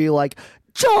in, they'd be like,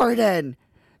 Jordyn,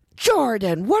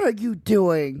 what are you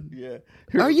doing? Yeah,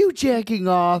 are you jacking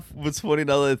off? What's funny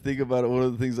now that I think about it, one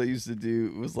of the things I used to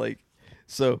do was like,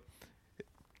 so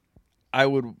I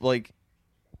would like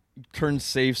turn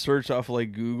safe search off of,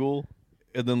 like Google,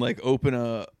 and then like open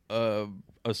a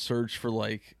search for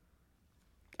like,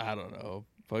 I don't know,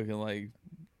 fucking like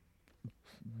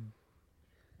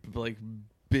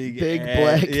big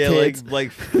black tits. like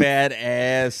fat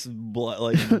ass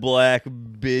like black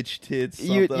bitch tits.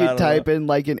 You type in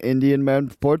like an Indian man,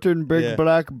 putting big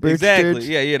black bitch exactly tits.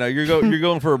 Yeah, you're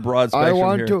going for a broad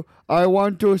spectrum. I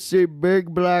want to see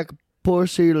big black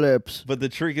pussy lips. But the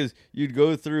trick is you'd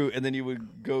go through and then you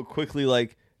would go quickly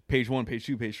like page 1, page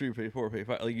 2, page 3, page 4, page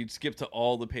 5. Like you'd skip to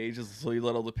all the pages so you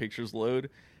let all the pictures load,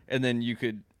 and then you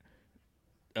could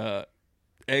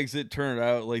exit, turn it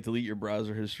out, like delete your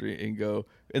browser history and go.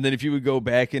 And then if you would go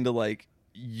back into like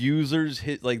users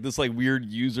like this like weird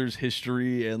users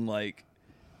history, and like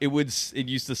it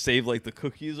used to save like the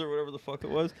cookies or whatever the fuck it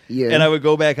was. Yeah. And I would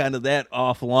go back onto that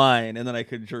offline, and then I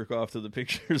could jerk off to the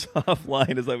pictures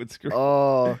offline as I would scroll.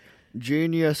 Oh,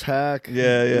 genius hack.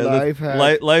 Yeah. Life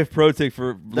hack. Life pro tip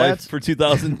for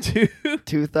 2002.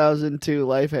 2002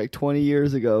 life hack 20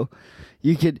 years ago.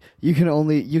 You could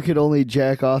only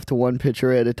jack off to one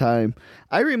picture at a time.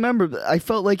 I remember I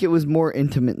felt like it was more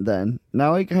intimate then.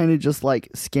 Now I kind of just like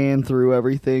scan through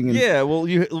everything. And yeah, well,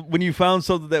 when you found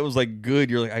something that was like good,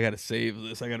 you're like, I gotta save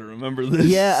this. I gotta remember this.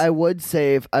 Yeah, I would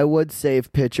save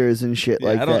pictures and shit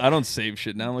like that. I don't save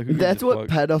shit now. Like, that's what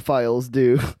pedophiles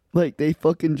do. Like they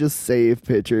fucking just save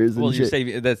pictures. Well, and you're shit.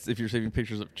 saving. That's if you're saving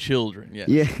pictures of children. Yeah.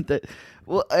 Yeah.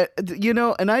 Well,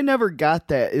 and I never got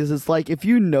that. It's like if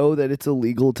you know that it's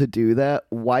illegal to do that,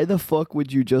 why the fuck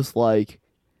would you just like,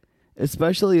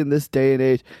 especially in this day and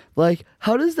age, like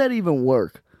how does that even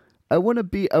work? I want to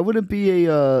be a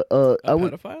pedophile?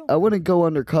 I want to go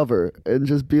undercover and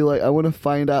just be like, I want to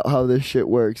find out how this shit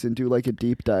works and do like a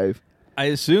deep dive. I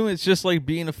assume it's just like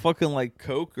being a fucking like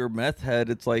coke or meth head.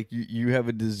 It's like you have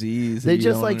a disease. They and you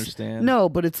just don't like understand. No,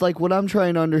 but it's like what I'm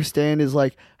trying to understand is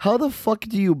like how the fuck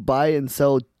do you buy and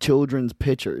sell children's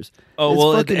pictures? Oh, it's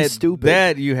well, fucking stupid.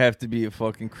 That you have to be a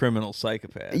fucking criminal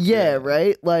psychopath. Yeah,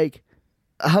 right. Like,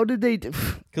 how did they?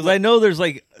 Because I know there's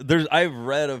I've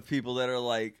read of people that are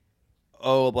like,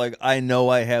 oh, like I know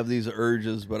I have these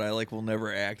urges, but I like will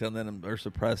never act on them or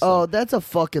suppress them. Oh, that's a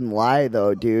fucking lie,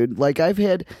 though, dude. Like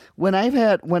when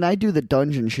I do the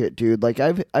dungeon shit, dude. Like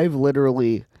I've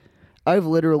literally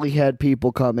had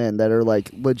people come in that are like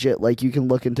legit. Like you can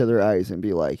look into their eyes and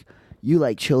be like, "You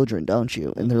like children, don't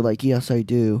you?" And they're like, "Yes, I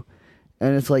do."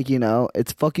 And it's like,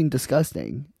 it's fucking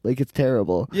disgusting. Like, it's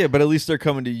terrible. Yeah, but at least they're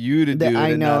coming to you to do it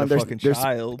and not a fucking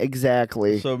child.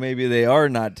 Exactly. So maybe they are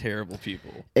not terrible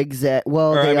people.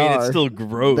 Well, or, they are. It's still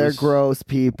gross. They're gross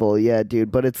people, yeah,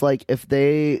 dude. But it's like if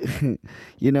they,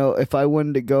 if I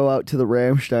wanted to go out to the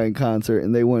Rammstein concert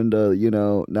and they wanted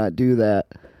to, not do that,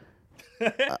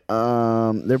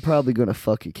 they're probably going to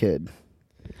fuck a kid.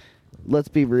 Let's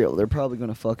be real. They're probably going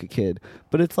to fuck a kid.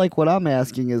 But it's like what I'm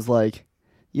asking is like,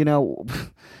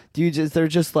 they're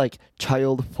just like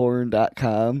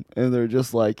childporn.com and they're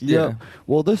just like,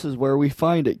 well, this is where we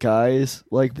find it, guys.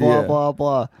 Like, blah, blah,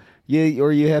 blah. Yeah,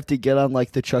 or you have to get on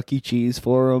like the Chuck E. Cheese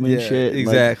forum and shit.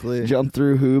 Exactly. And, like, jump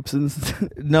through hoops and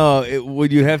No,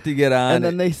 would you have to get on? And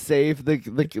then they save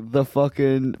the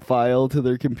fucking file to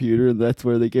their computer and that's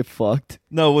where they get fucked.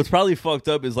 No, what's probably fucked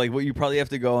up is like what you probably have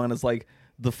to go on is like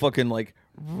the fucking like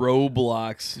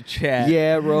Roblox chat.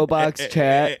 Yeah, Roblox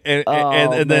chat.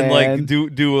 And then like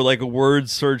do like a word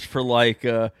search for like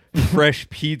fresh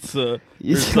pizza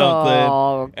or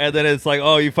something. And then it's like,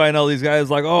 oh, you find all these guys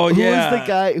like, oh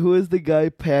yeah. Who is the guy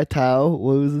Patow?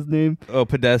 What was his name? Oh,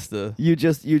 Podesta. You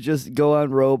just go on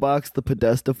Roblox, the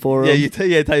Podesta forum. Yeah, you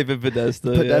type in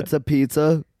Podesta. Podesta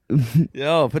pizza.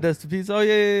 Oh, Podesta pizza. Oh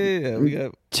yeah. We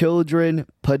got children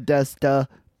Podesta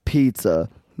pizza.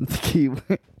 The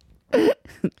keyword.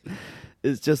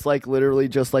 It's just like literally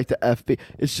just like the FBI.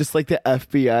 It's just like the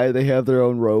FBI. They have their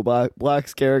own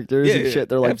Roblox characters and shit.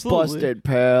 They're like, absolutely. Busted,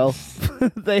 pal.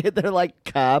 They're like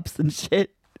cops and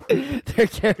shit. Their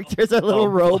characters are little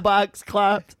Roblox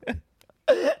cops.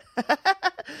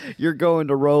 You're going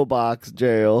to Roblox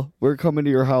jail. We're coming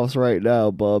to your house right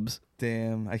now, bubs.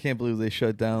 Damn, I can't believe they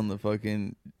shut down the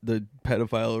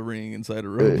pedophile ring inside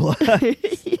of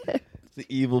Roblox. Yeah. The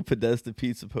evil Podesta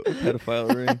pizza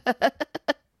pedophile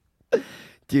ring.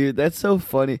 Dude, that's so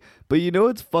funny. But you know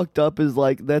what's fucked up is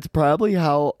like that's probably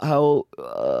how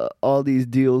all these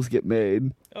deals get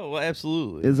made. Oh, well,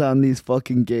 absolutely. Is on these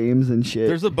fucking games and shit.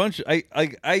 There's a bunch.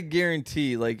 I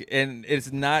guarantee, like, and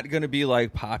it's not gonna be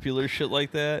like popular shit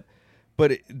like that.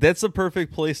 But that's a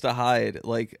perfect place to hide,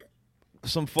 like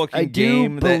some fucking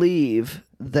game. I do believe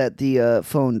that the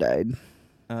phone died.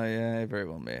 Oh yeah, I very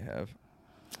well may have.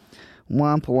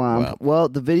 Womp womp. Wow. Well,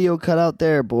 the video cut out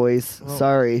there, boys. Well,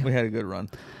 sorry. We had a good run.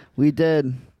 We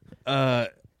did.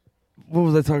 What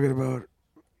was I talking about?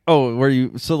 Oh, where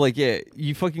you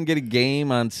you fucking get a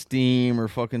game on Steam or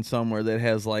fucking somewhere that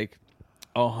has like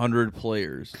 100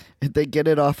 players. They get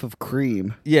it off of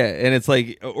Cream. Yeah, and it's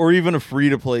like, or even a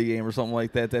free-to-play game or something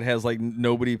like that has like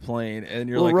nobody playing, and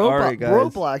you're like, all right, guys.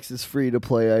 Roblox is free to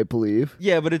play, I believe.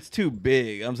 Yeah, but it's too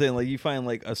big. I'm saying, like, you find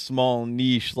like a small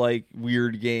niche, like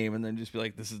weird game, and then just be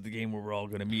like, this is the game where we're all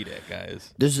gonna meet at,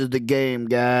 guys. This is the game,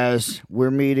 guys.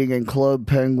 We're meeting in Club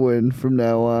Penguin from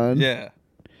now on. Yeah,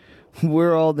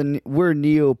 we're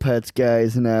Neopets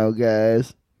guys now,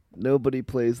 guys. Nobody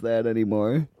plays that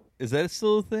anymore. Is that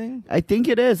still a thing? I think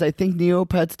it is. I think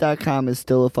Neopets.com is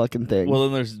still a fucking thing. Well,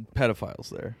 then there's pedophiles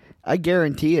there. I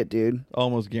guarantee it, dude.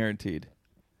 Almost guaranteed.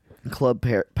 Club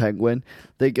Penguin.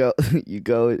 They go,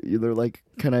 they're like,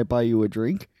 can I buy you a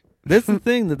drink? That's the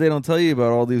thing that they don't tell you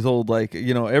about all these old, like,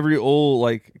 you know, every old,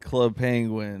 like, Club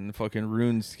Penguin, fucking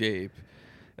RuneScape.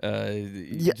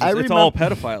 It's all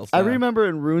pedophiles now. I remember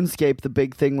in RuneScape, the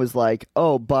big thing was like,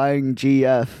 oh, buying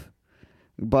GF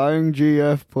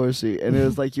pussy, and it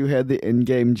was like you had the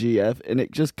in-game GF, and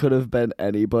it just could have been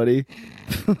anybody.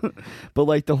 But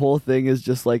like the whole thing is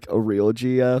just like a real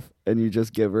GF, and you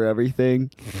just give her everything.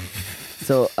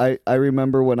 So I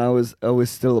remember when I was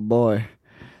still a boy,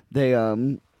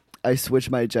 I switched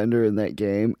my gender in that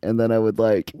game, and then I would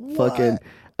like fucking.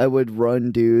 I would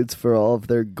run dudes for all of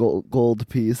their gold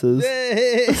pieces. Buying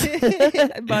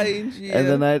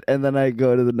GF. And then I'd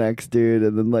go to the next dude,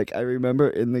 and then like I remember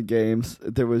in the games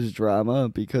there was drama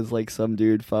because like some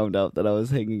dude found out that I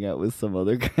was hanging out with some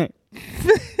other guy.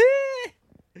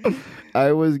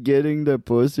 I was getting the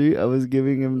pussy. I was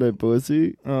giving him the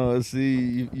pussy. Oh,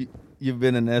 see, you've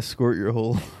been an escort your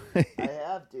whole life. I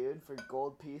have, dude, for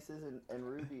gold pieces and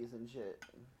rubies and shit.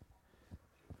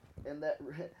 And that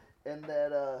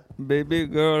baby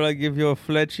girl, I give you a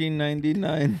fletching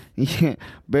 99. Yeah,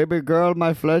 baby girl,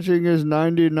 my fletching is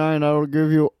 99. I'll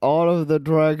give you all of the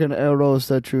dragon arrows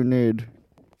that you need.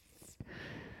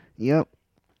 Yep.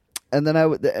 And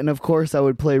then of course I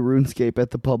would play RuneScape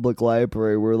at the public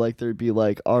library where like there'd be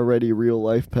like already real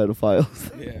life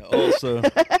pedophiles. Yeah, also.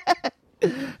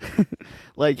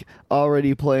 Like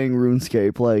already playing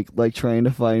RuneScape, like trying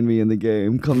to find me in the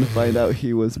game. Come to find out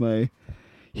he was my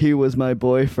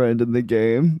boyfriend in the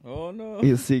game. Oh no.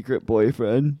 His secret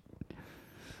boyfriend.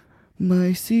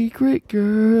 My secret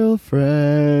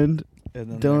girlfriend.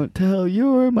 And then Don't tell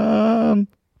your mom.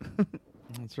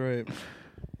 That's right.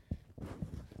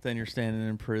 Then you're standing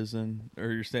in prison,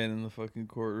 or you're standing in the fucking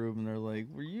courtroom, and they're like,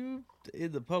 were you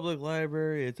in the public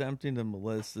library attempting to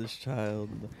molest this child?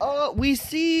 Oh, we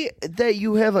see that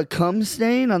you have a cum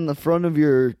stain on the front of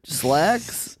your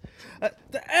slacks.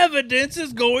 The evidence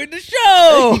is going to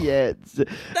show. Yeah,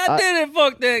 I didn't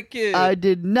fuck that kid. I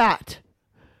did not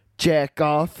jack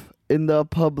off in the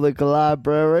public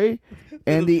library,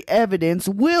 and the evidence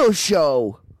will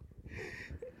show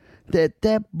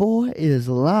that boy is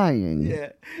lying.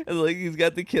 Yeah, and like he's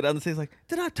got the kid on the stage, like,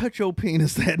 did I touch your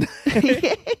penis that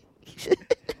night?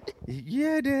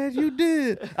 Yeah, Dad, you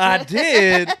did. I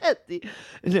did.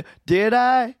 Did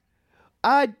I?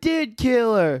 I did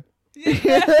kill her.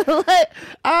 Yeah.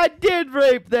 I did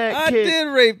rape that kid. I did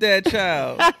rape that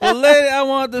child. Well, I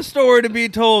want the story to be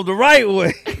told the right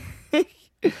way.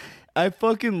 I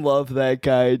fucking love that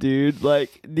guy, dude.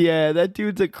 Like, yeah, that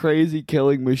dude's a crazy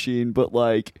killing machine, but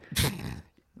like,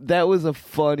 that was a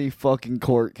funny fucking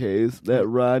court case. That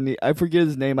Rodney, I forget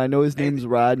his name. I know his name's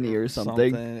Rodney or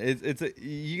something.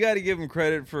 You got to give him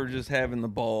credit for just having the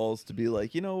balls to be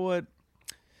like, you know what?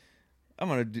 I'm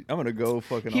gonna go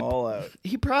fucking all out.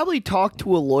 He probably talked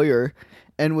to a lawyer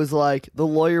and was like, the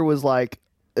lawyer was like,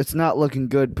 it's not looking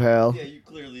good, pal. Yeah, you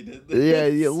clearly did this. Yeah,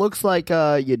 it looks like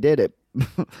you did it.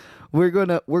 We're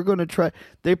gonna try.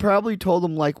 They probably told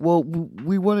him like, well,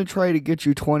 we want to try to get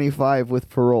you 25 with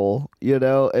parole, you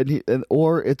know,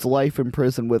 or it's life in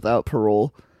prison without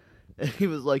parole. And he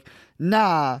was like,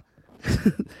 nah,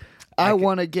 I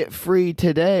want to get free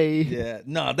today. Yeah,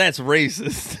 no, that's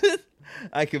racist.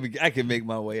 I can make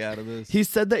my way out of this. He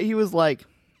said that he was like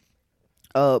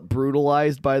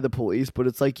brutalized by the police, but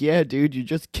it's like, yeah, dude, you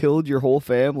just killed your whole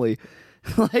family.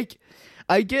 Like,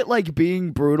 I get like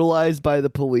being brutalized by the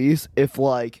police if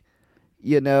like,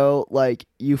 you know, like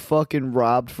you fucking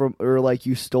robbed from, or like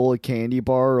you stole a candy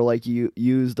bar, or like you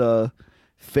used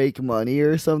fake money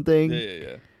or something.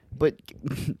 Yeah. But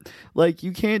like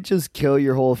you can't just kill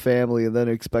your whole family and then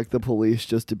expect the police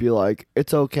just to be like,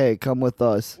 it's okay, come with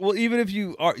us. Well, even if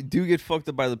you do get fucked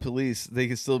up by the police, they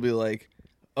can still be like,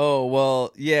 oh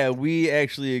well, yeah, we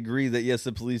actually agree that yes,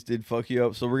 the police did fuck you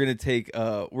up, so we're gonna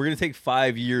take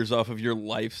 5 years off of your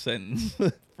life sentence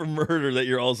for murder that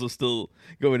you're also still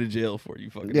going to jail for. You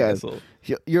fucking asshole.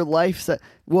 Your life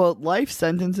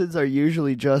sentences are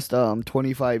usually just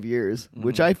 25 years,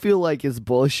 which I feel like is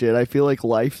bullshit. I feel like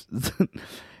life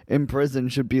in prison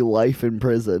should be life in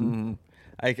prison.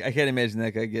 I can't imagine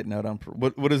that guy getting out on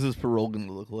what is his parole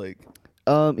gonna look like?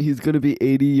 He's gonna be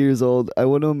 80 years old. I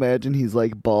want to imagine he's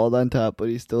like bald on top, but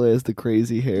he still has the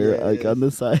crazy hair on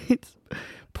the sides,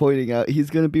 pointing out. He's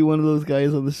gonna be one of those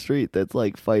guys on the street that's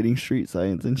like fighting street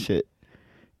signs and shit.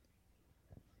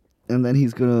 And then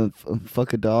he's gonna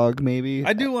fuck a dog, maybe.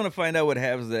 I do want to find out what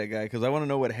happens to that guy because I want to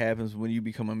know what happens when you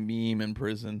become a meme in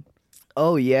prison.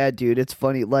 Oh yeah, dude, it's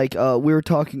funny. Like we were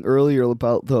talking earlier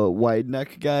about the wide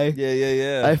neck guy.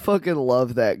 Yeah. I fucking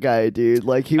love that guy, dude.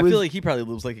 Like I feel like he probably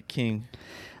lives like a king.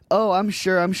 Oh, I'm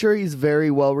sure he's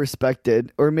very well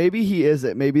respected. Or maybe he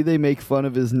isn't. Maybe they make fun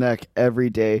of his neck every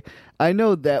day. I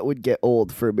know that would get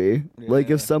old for me. Yeah. Like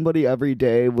if somebody every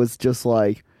day was just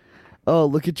like, oh,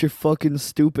 look at your fucking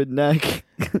stupid neck.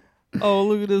 Oh,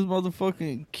 look at this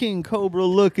motherfucking King Cobra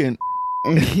looking.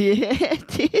 Yeah,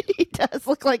 dude, he does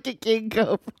look like a king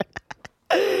cobra.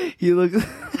 He looks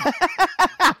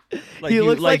like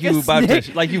you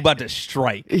about to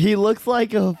strike. He looks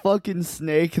like a fucking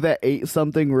snake that ate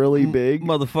something really big.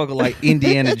 Motherfucker, like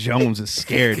Indiana Jones is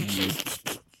scared of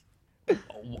you.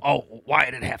 Oh, why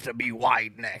did it have to be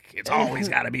wide neck? It's always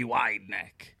got to be wide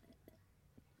neck.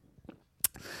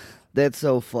 That's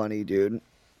so funny, dude.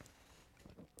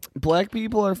 Black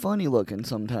people are funny looking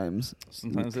sometimes.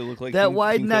 Sometimes they look like that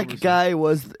wide neck guy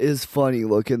is funny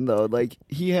looking though. Like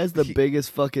he has the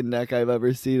biggest fucking neck I've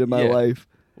ever seen in my life.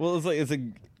 Well, it's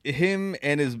him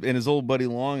and his old buddy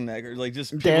Long Neck are like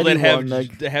just people Daddy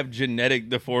that have genetic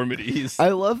deformities. I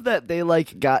love that they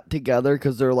like got together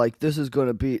because they're like, this is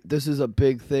a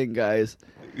big thing, guys.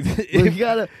 we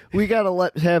gotta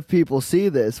have people see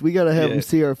this. We gotta have them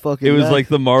see our fucking. It was neck. like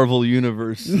the Marvel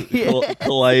universe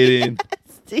colliding.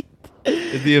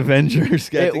 The Avengers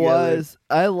got together. It was.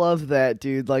 I love that,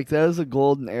 dude. Like that was a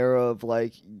golden era of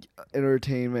like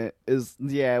entertainment.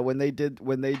 When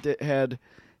they had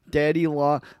Daddy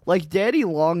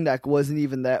Longneck wasn't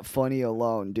even that funny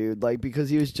alone, dude. Like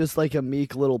because he was just like a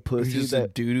meek little pussy. He was just a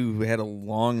dude who had a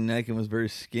long neck and was very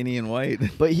skinny and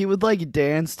white. But he would like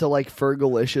dance to like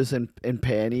Fergalicious and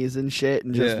panties and shit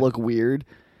and just look weird.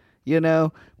 You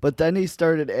know, but then he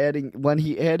started when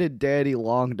he added Daddy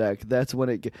Longneck, that's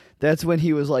when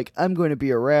he was like, I'm going to be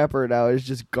a rapper now. It's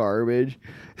just garbage.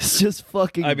 It's just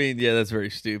fucking. I mean, yeah, that's very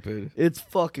stupid. It's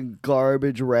fucking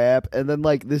garbage rap. And then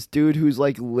like this dude who's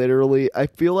like literally, I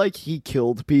feel like he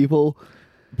killed people.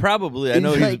 Probably. I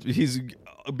know he's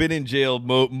been in jail.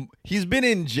 He's been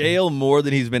in jail more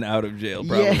than he's been out of jail.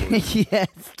 Probably. Yeah, yes,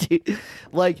 dude.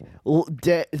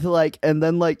 And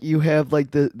then like you have like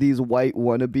these white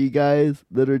wannabe guys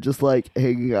that are just like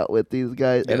hanging out with these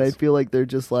guys, and I feel like they're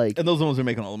just like, and those are the ones who are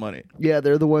making all the money. Yeah,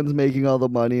 they're the ones making all the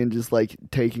money and just like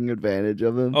taking advantage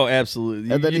of him. Oh,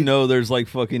 absolutely. And then there's like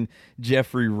fucking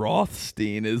Jeffrey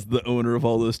Rothstein is the owner of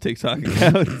all those TikTok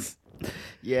accounts.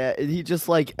 Yeah, and he just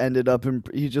like ended up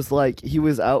he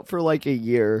was out for like a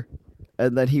year,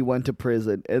 and then he went to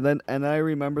prison, and I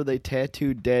remember they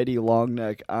tattooed Daddy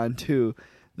Longneck onto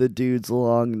the dude's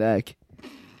long neck.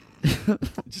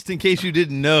 Just in case you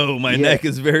didn't know, my neck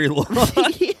is very long.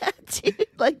 Yeah, dude,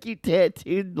 like you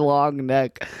tattooed long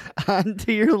neck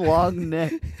onto your long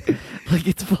neck, like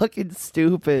it's fucking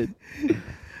stupid.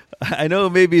 I know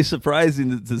it may be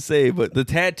surprising to say, but the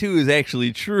tattoo is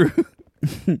actually true.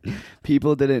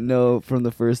 People didn't know from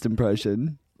the first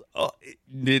impression. Oh,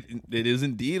 it is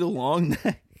indeed a long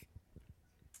neck.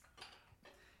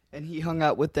 And he hung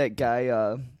out with that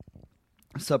guy,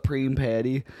 Supreme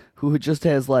Patty, who just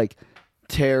has like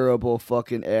terrible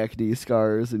fucking acne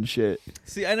scars and shit.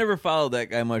 See, I never followed that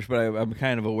guy much, but I'm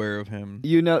kind of aware of him.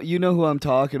 You know who I'm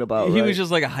talking about, He right? was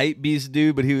just like a hype beast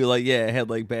dude, but he was like, had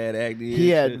like bad acne. He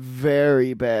had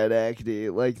very bad acne,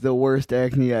 like the worst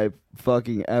acne I've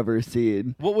fucking ever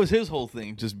seen. What was his whole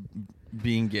thing? Just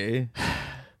being gay?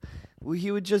 Well,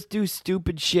 he would just do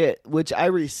stupid shit, which I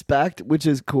respect, which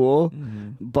is cool.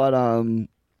 Mm-hmm. But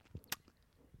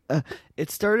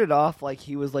it started off like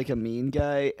he was like a mean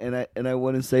guy, and I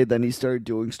want to say then he started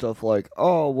doing stuff like,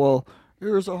 oh well,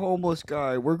 here's a homeless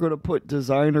guy, we're gonna put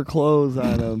designer clothes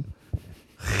on him.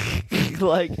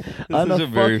 Like on a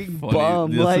fucking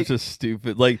bum. That's like such a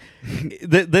stupid. Like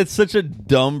that's such a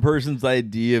dumb person's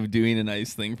idea of doing a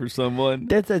nice thing for someone.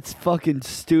 that's fucking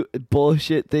stupid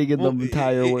bullshit thing in the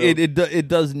entire world. It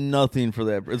does nothing for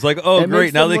that. It's like, oh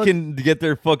great, now they can get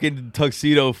their fucking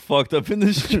tuxedo fucked up in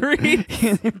the street.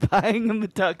 And they're buying him a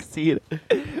tuxedo.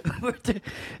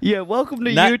 Yeah, welcome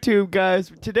to YouTube,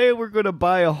 guys. Today we're gonna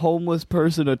buy a homeless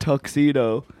person a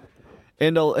tuxedo.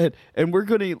 And we're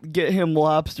going to get him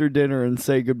lobster dinner and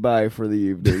say goodbye for the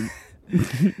evening.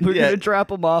 We're going to drop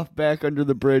him off back under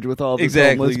the bridge with all the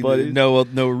homeless buddies.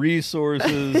 No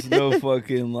resources, no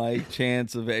fucking like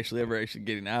chance of actually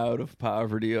getting out of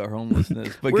poverty or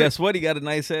homelessness. But guess what? He got a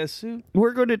nice ass suit.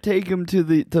 We're going to take him to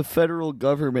the federal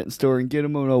government store and get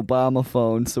him an Obama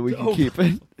phone so we can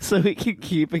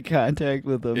keep in contact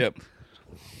with him. Yep.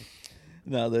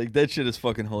 No, that shit is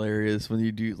fucking hilarious when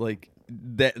you do like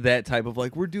that type of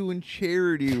like, we're doing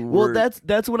charity work. Well,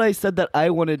 that's what I said that I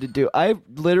wanted to do. I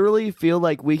literally feel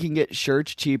like we can get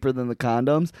shirts cheaper than the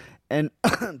condoms and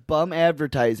bum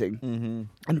advertising. Mm-hmm.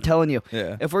 I'm telling you,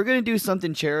 if we're gonna do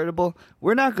something charitable,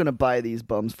 we're not gonna buy these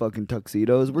bums fucking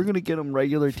tuxedos. We're gonna get them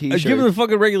regular t-shirts. Give them the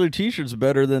fucking regular t-shirts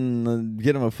better than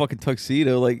get them a fucking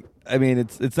tuxedo. Like, I mean,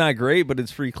 it's not great, but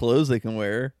it's free clothes they can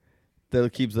wear.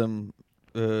 That keeps them,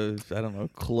 I don't know,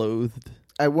 clothed.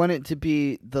 I want it to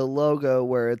be the logo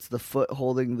where it's the foot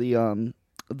holding the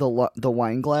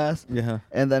wine glass. Yeah.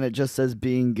 And then it just says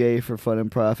being gay for fun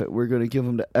and profit. We're going to give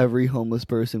them to every homeless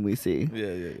person we see.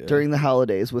 Yeah. During the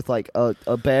holidays with like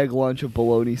a bag lunch of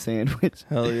bologna sandwich.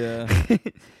 Hell yeah.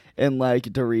 And like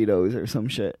Doritos or some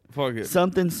shit. Fuck it.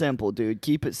 Something simple, dude.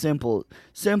 Keep it simple.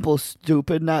 Simple,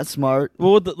 stupid, not smart.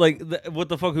 Well, what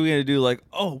the fuck are we gonna do? Like,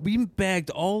 oh, we bagged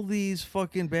all these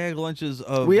fucking bag lunches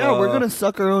of. We're gonna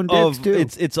suck our own dicks too.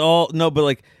 It's all no, but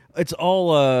like. It's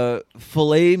all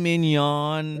filet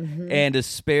mignon and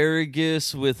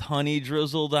asparagus with honey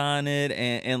drizzled on it,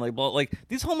 and like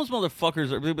these homeless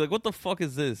motherfuckers are be like, what the fuck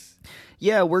is this?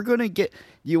 Yeah, we're gonna get.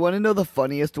 You want to know the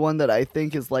funniest one that I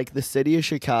think is like the city of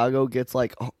Chicago gets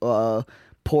like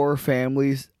poor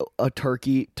families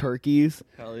turkeys.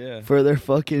 Hell yeah. For their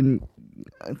fucking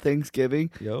Thanksgiving.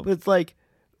 Yep. But it's like.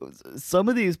 Some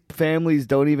of these families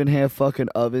don't even have fucking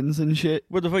ovens and shit.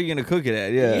 Where the fuck are you gonna cook it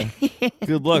at? Yeah.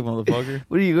 Good luck, motherfucker.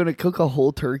 What are you gonna cook a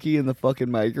whole turkey in the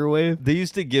fucking microwave? They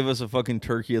used to give us a fucking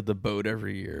turkey at the boat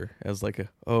every year as like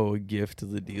a gift to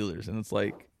the dealers, and it's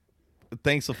like,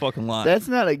 thanks a fucking lot. That's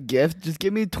not a gift. Just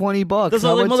give me $20. That's How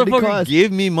not like, much did it motherfucker, cost?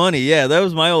 give me money. Yeah, that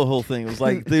was my whole thing. It was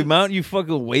like the amount you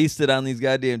fucking wasted on these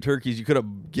goddamn turkeys. You could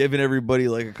have given everybody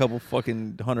like a couple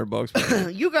fucking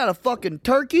 $100. You got a fucking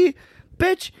turkey,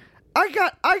 bitch. I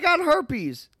got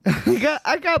herpes.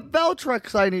 I got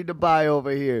Veltrex I need to buy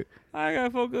over here. I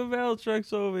got fucking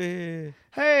Veltrex over here.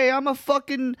 Hey, I'm a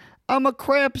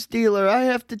crap stealer.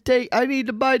 I need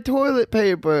to buy toilet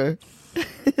paper.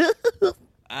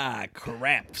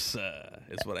 Craps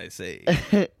is what I say.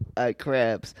 I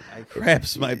craps. I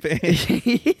craps my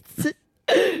pants.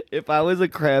 If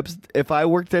I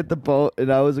worked at the boat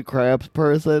and I was a craps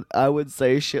person, I would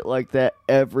say shit like that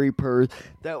every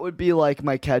That would be like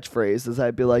my catchphrase. Is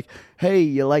I'd be like, "Hey,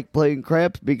 you like playing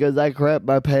craps because I crap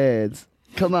my pants.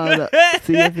 Come on,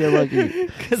 see if you're lucky.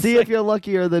 See if you're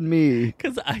luckier than me.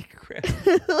 Cause I crap.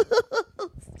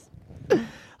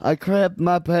 I crapped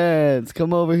my pants.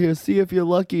 Come over here, see if you're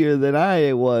luckier than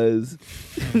I was,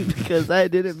 because I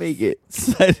didn't make it."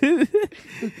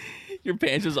 Your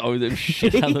pants just always have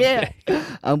shit on the back.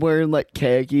 I'm wearing like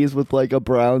khakis with like a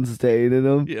brown stain in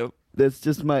them. Yep. That's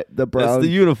just the brown. That's the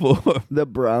uniform. The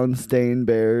brown stain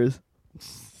bears.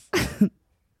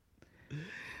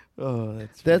 Oh,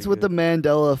 that's what the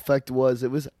Mandela effect was.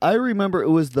 I remember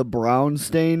it was the brown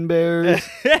stain bears.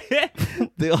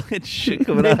 They all had shit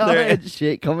coming out of their ass.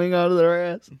 Shit coming out of their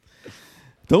ass.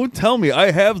 Don't tell me.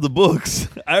 I have the books.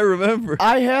 I remember.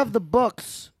 I have the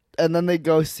books. And then they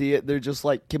go see it. They're just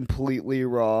like completely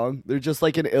wrong. They're just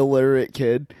like an illiterate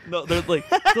kid. No, they're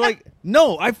like,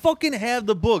 no, I fucking have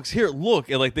the books. Here, look.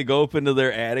 And like they go up into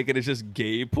their attic and it's just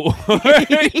gay porn.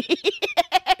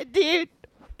 Dude.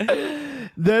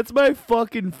 That's my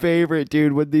fucking favorite,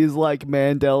 dude. With these like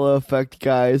Mandela effect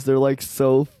guys, they're like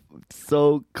so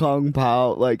kung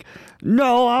pao. Like,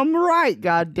 no, I'm right.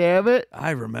 God damn it!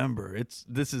 I remember. It's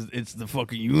the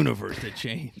fucking universe that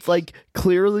changed. It's like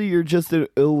clearly you're just an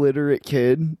illiterate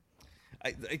kid.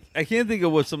 I can't think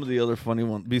of what some of the other funny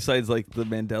ones besides like the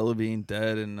Mandela being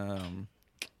dead and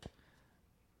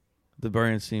The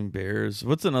Berenstain Bears.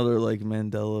 What's another like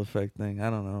Mandela effect thing? I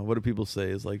don't know. What do people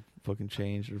say is like fucking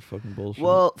changed or fucking bullshit?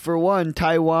 Well, for one,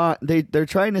 Taiwan. They're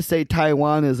trying to say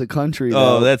Taiwan is a country.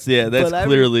 Oh, though. that's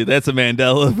clearly that's a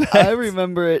Mandela effect. I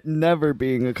remember it never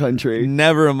being a country.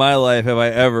 Never in my life have I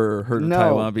ever heard of No,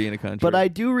 Taiwan being a country. But I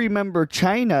do remember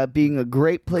China being a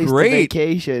great place to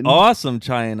vacation. Awesome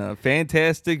China.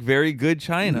 Fantastic, very good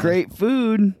China. Great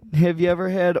food. Have you ever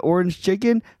had orange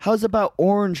chicken? How's about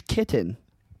orange kitten?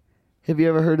 Have you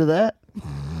ever heard of that?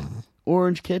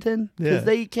 Orange kitten? Because Yeah.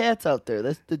 they eat cats out there.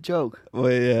 That's the joke.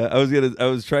 Well, yeah, I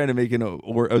was trying to make I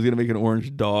was gonna make an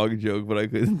orange dog joke, but I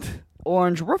couldn't.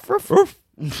 Orange ruff ruff. Ruff.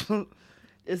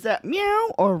 Is that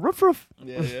meow or ruff ruff?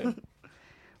 Yeah.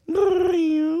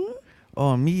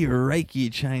 Oh, me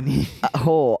Reiki Chinese.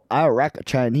 Oh, I rock a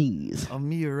Chinese. Oh,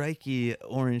 me Reiki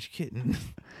orange kitten.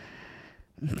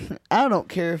 I don't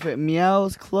care if it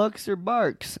meows, clucks, or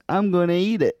barks. I'm going to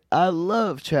eat it. I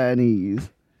love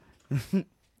Chinese.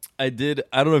 I don't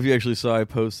know if you actually saw. I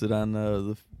posted on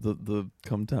the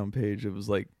Come Town page. It was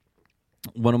like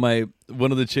one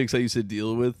of the chicks I used to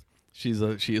deal with. She is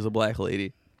a black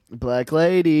lady. Black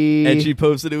lady. And she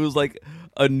posted. It was like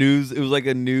a news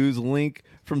link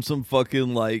from some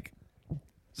fucking like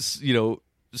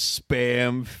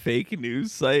spam fake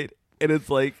news site, and it's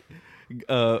like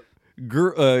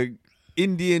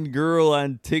Indian girl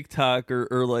on TikTok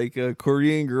or like a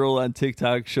Korean girl on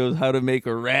TikTok shows how to make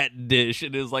a rat dish,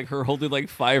 and it's like her holding like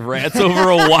 5 rats over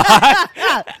a wok.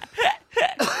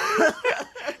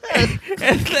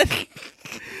 and then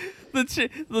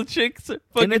the chicks fucking,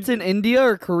 and it's in India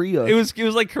or Korea? It was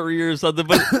like Korea or something,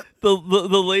 but the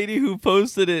lady who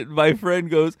posted it, my friend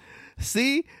goes,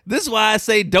 "See, this is why I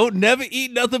say don't never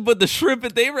eat nothing but the shrimp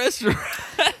at their restaurant."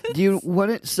 Do you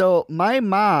want it? So my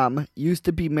mom used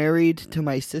to be married to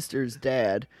my sister's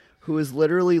dad, who is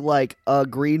literally like a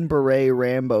Green Beret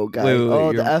Rambo guy.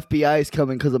 Wait, the FBI's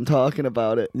coming because I'm talking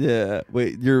about it. Yeah.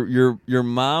 Wait, your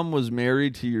mom was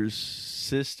married to your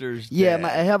sister's dad? Yeah,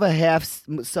 I have a half.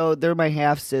 So they're my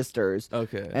half sisters.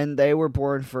 Okay. And they were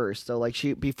born first. So like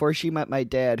before she met my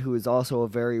dad, who is also a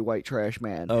very white trash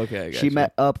man. Okay, I got she you.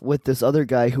 met up with this other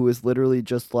guy who was literally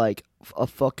just like a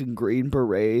fucking Green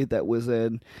Beret that was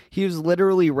in. He was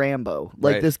literally Rambo.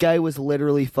 Like Right. this guy was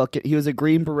literally fucking. He was a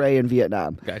Green Beret in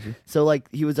Vietnam. Got you. So like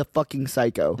he was a fucking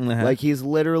psycho. Uh-huh. Like he's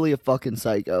literally a fucking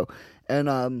psycho.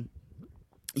 And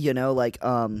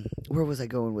where was I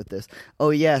going with this? Oh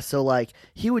yeah, so like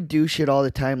he would do shit all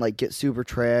the time, like get super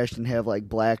trashed and have like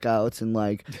blackouts and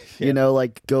like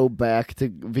like go back to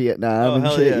Vietnam and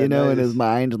hell shit, yeah, in nice. his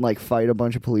mind and like fight a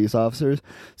bunch of police officers.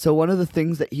 So one of the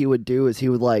things that he would do is he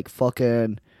would like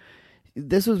fucking.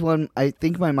 This was when I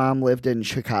think my mom lived in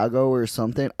Chicago or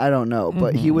something. I don't know,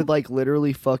 but he would like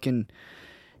literally fucking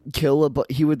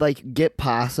he would like get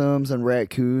possums and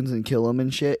raccoons and kill them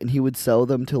and shit, and he would sell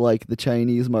them to like the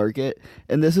Chinese market.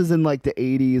 And this is in like the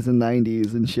 80s and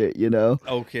 90s and shit,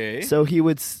 Okay. So he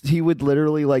would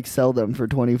literally like sell them for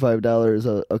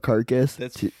 $25 a carcass.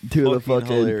 That's to the fucking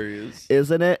hilarious.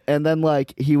 Isn't it? And then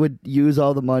like he would use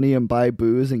all the money and buy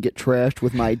booze and get trashed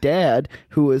with my dad,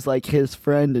 who was like his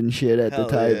friend and shit at Hell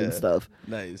the time yeah. and stuff.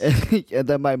 Nice. And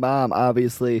then my mom,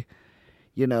 obviously,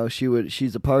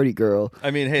 she's a party girl.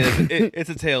 I mean, hey, it's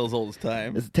a tale as old as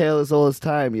time. It's a tale as old as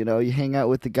time, You hang out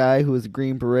with the guy who is a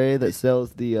Green Beret that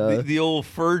sells the old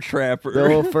fur trapper.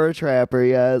 the old fur trapper,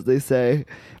 yeah, as they say.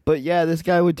 But yeah, this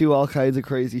guy would do all kinds of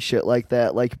crazy shit like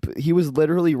that. Like he was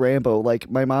literally Rambo. Like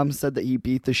my mom said that he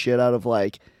beat the shit out of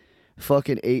like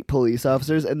fucking 8 police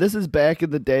officers, and this is back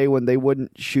in the day when they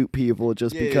wouldn't shoot people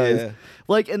just because. Yeah.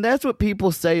 Like, and that's what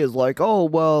people say is like, oh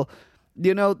well.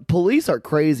 Police are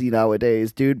crazy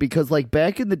nowadays, dude, because, like,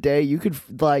 back in the day, you could,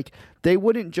 like, they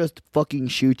wouldn't just fucking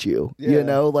shoot you, Yeah.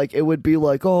 Like, it would be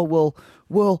like, oh,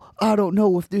 well, I don't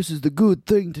know if this is the good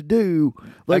thing to do.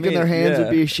 Like, and their hands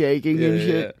would be shaking and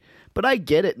shit. Yeah. But I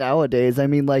get it nowadays. I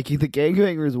mean, like, the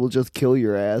gangbangers will just kill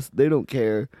your ass. They don't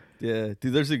care. Yeah,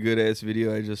 dude, there's a good-ass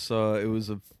video I just saw. It was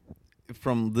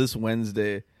from this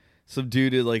Wednesday. Some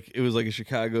dude it was like a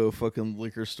Chicago fucking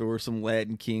liquor store. Some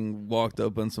Latin king walked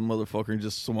up on some motherfucker and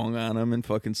just swung on him and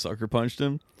fucking sucker punched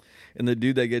him. And the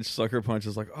dude that gets sucker punched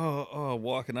is like,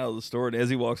 walking out of the store. And as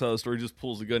he walks out of the store, he just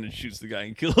pulls a gun and shoots the guy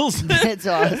and kills him. That's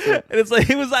awesome. And it's like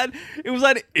it was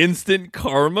on instant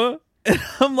karma. And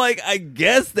I'm like, I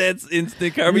guess that's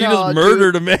instant karma. You just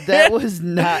murdered a man. That was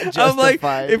not justified. I'm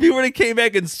like, if he would have came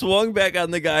back and swung back on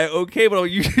the guy, okay, but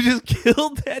you just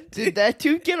killed that dude. Did that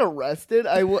dude get arrested?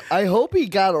 I hope he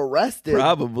got arrested.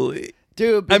 Probably.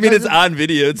 Dude, I mean, it's because on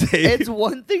videotape. It's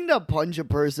one thing to punch a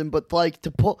person, but like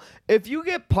to pull. If you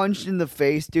get punched in the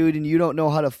face, dude, and you don't know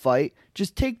how to fight,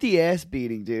 just take the ass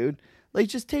beating, dude. Like,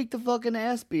 just take the fucking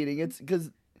ass beating. It's because,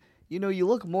 you know, you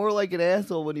look more like an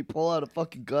asshole when you pull out a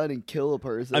fucking gun and kill a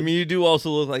person. I mean, you do also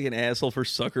look like an asshole for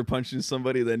sucker punching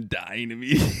somebody then dying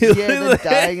immediately. Yeah, then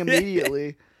dying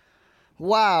immediately.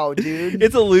 Wow, dude.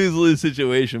 It's a lose-lose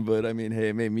situation, but I mean, hey,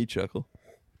 it made me chuckle.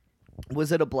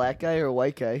 Was it a black guy or a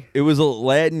white guy? It was a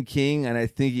Latin king, and I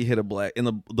think he hit a black, and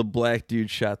the black dude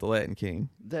shot the Latin king.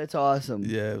 That's awesome.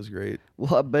 Yeah, it was great.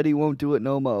 Well, I bet he won't do it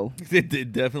no mo.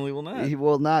 It definitely will not. He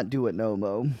will not do it no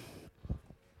mo.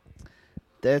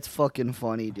 That's fucking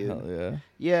funny, dude. Hell yeah.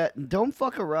 Yeah, don't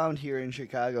fuck around here in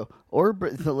Chicago. Or,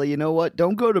 you know what?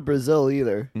 Don't go to Brazil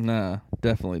either. Nah,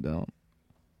 definitely don't.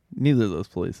 Neither of those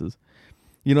places.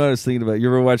 You know what I was thinking about? You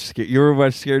ever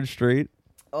watch Scared Straight?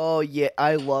 Oh, yeah.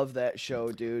 I love that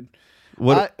show, dude.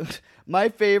 My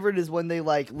favorite is when they,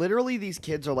 like, literally these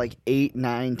kids are, like, 8,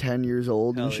 9, 10 years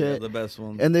old and shit. Yeah, the best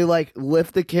one. And they, like,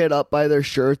 lift the kid up by their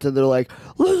shirts and they're like,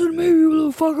 listen to me, you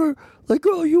little fucker. Like,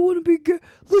 oh, you want to be gay?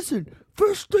 Listen,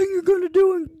 first thing you're going to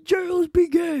do in jail is be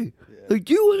gay. Yeah. Like,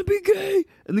 do you want to be gay?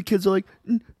 And the kids are like,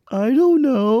 I don't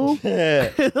know.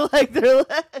 Yeah. Like, they're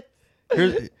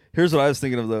like... Here's what I was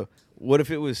thinking of, though. What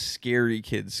if it was scary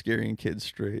kids scaring kids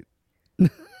straight?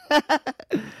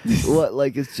 What,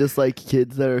 like it's just like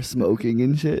kids that are smoking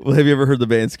and shit? Well, have you ever heard the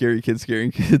band Scary Kids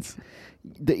Scaring Kids?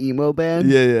 The emo band?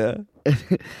 Yeah.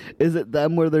 Is it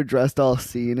them where they're dressed all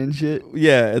scene and shit?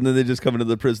 Yeah, and then they just come into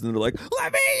the prison and they're like,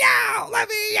 let me out! Let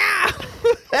me out!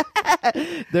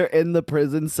 They're in the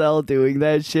prison cell doing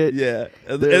that shit. Yeah.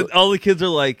 And all the kids are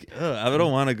like, I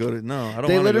don't want to go to, no, I don't want to go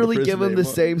to prison. They literally give them the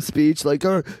same speech, like,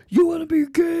 you want to be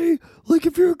gay? Like,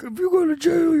 if you go to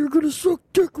jail, you're going to suck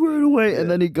dick right away. Yeah. And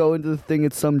then you go into the thing,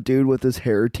 it's some dude with his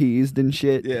hair teased and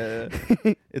shit. Yeah.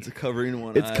 It's covering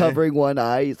one eye. It's covering one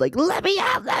eye. He's like, let me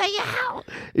out, let me out.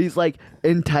 He's like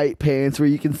in tight pants where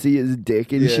you can see his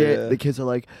dick and shit. The kids are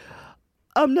like,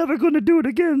 I'm never going to do it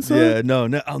again, son. Yeah,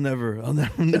 no, I'll never.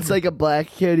 It's like a black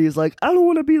kid. He's like, I don't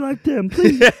want to be like them,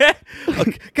 please.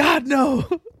 Okay. God, no.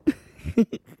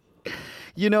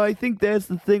 You know, I think that's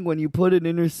the thing when you put an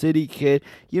inner city kid,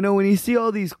 you know, when you see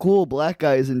all these cool black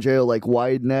guys in jail, like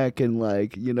Wide Neck and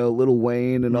like, you know, Lil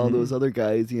Wayne and all those other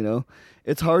guys, you know,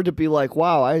 it's hard to be like,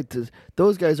 wow,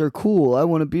 those guys are cool. I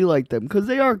want to be like them because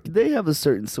they have a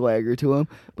certain swagger to them.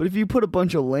 But if you put a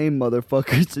bunch of lame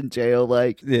motherfuckers in jail,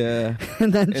 like, yeah,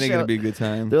 and then it ain't gonna be a good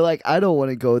time. They're like, I don't want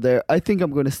to go there. I think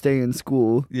I'm going to stay in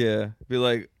school. Yeah, be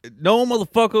like, no,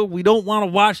 motherfucker, we don't want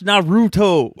to watch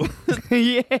Naruto.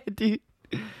 Yeah, dude.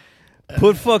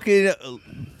 Put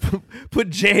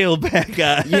jail back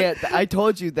on. Yeah, I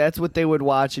told you that's what they would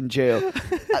watch in jail.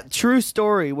 True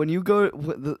story. When you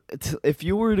go, if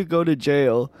you were to go to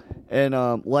jail, and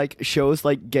like shows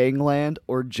like Gangland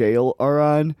or Jail are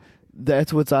on,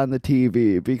 that's what's on the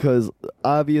TV because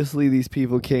obviously these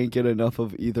people can't get enough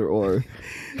of either or.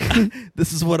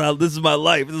 This is my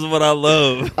life. This is what I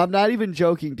love. I'm not even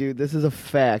joking, dude. This is a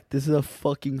fact. This is a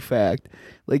fucking fact.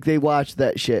 Like they watch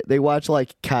that shit. They watch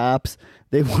like Cops.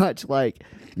 They watch like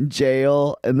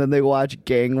Jail, and then they watch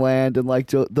Gangland and like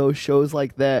those shows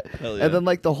like that. Hell yeah. And then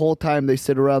like the whole time they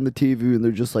sit around the TV and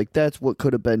they're just like, "That's what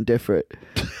could have been different."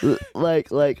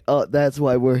 like, oh, that's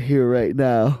why we're here right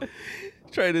now.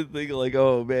 Trying to think like,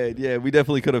 oh man, yeah, we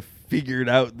definitely could have figured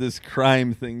out this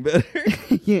crime thing better.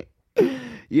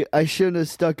 Yeah, I shouldn't have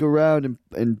stuck around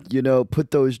and you know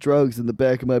put those drugs in the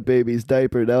back of my baby's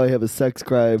diaper. Now I have a sex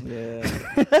crime.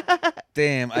 Yeah.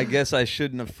 Damn, I guess I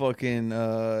shouldn't have fucking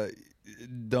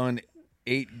done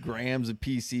 8 grams of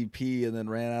PCP and then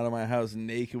ran out of my house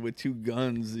naked with 2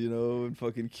 guns, you know, and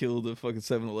fucking killed a fucking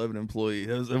 7-Eleven employee.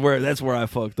 That's where I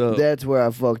fucked up. That's where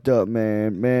I fucked up,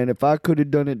 man. Man, if I could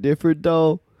have done it different,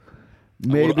 though,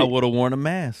 maybe I would have worn a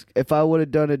mask. If I would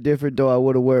have done it different, though, I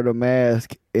would have worn a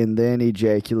mask and then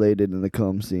ejaculated in the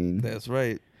cum scene. That's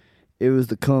right. It was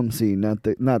the cum scene, not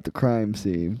the crime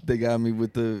scene. They got me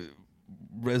with the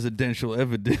residential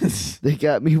evidence. They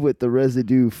got me with the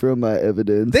residue from my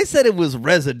evidence. They said it was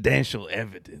residential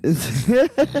evidence. You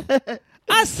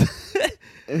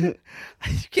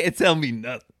can't tell me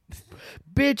nothing.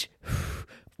 Bitch,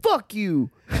 fuck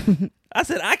you. I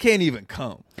said I can't even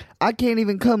come. I can't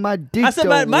even come. My dick I said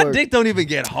don't my work. dick don't even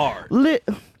get hard.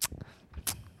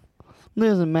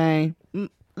 Listen, man.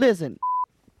 Listen.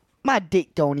 My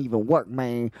dick don't even work,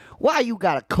 man. Why you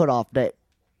gotta cut off that?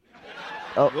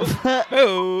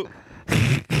 Oh.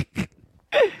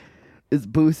 Is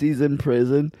Boosie's in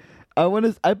prison? I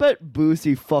bet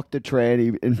Boosie fucked a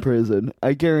tranny in prison.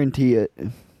 I guarantee it.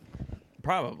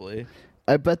 Probably.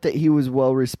 I bet that he was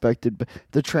well respected. But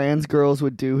the trans girls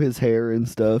would do his hair and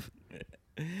stuff.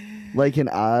 Like in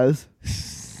Oz.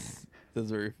 That's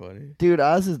very funny. Dude,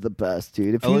 Oz is the best,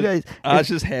 dude. If you guys, Oz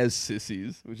just has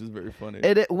sissies, which is very funny.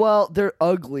 Well, they're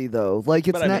ugly though. Like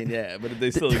it's but not. I mean, yeah, but they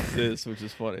still exist, which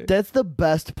is funny. That's the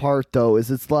best part though.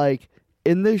 Is it's like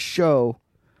in this show,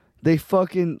 they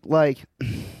fucking like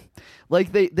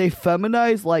they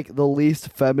feminize like the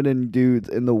least feminine dudes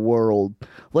in the world.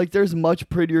 Like there's much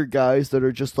prettier guys that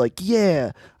are just like,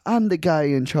 yeah, I'm the guy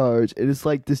in charge, and it's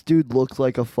like this dude looks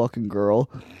like a fucking girl.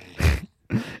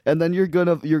 And then you're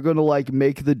gonna like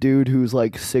make the dude who's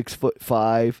like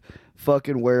 6'5"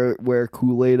 fucking wear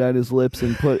Kool-Aid on his lips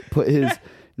and put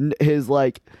his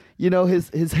like, you know,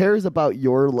 his hair is about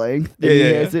your length. And he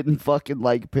has it in fucking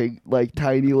like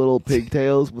tiny little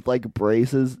pigtails with like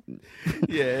braces.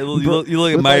 Yeah, you look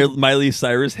like Miley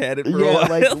Cyrus had it for a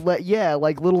while.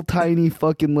 Like little tiny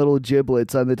fucking little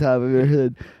giblets on the top of your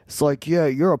head. It's like, yeah,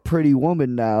 you're a pretty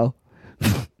woman now.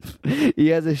 He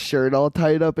has his shirt all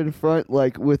tied up in front,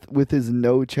 like with his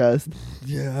no chest.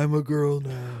 Yeah, I'm a girl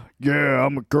now. Yeah,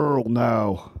 I'm a girl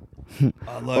now.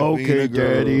 I like being a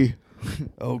girl. Daddy.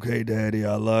 Okay, Daddy.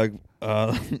 I like.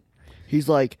 He's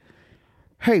like,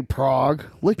 hey, Prague,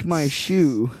 lick my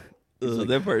shoe.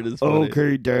 That part is funny.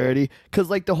 Okay, Daddy. Because,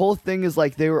 like, the whole thing is,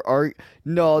 like, they were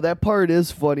No, that part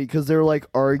is funny because they're, like,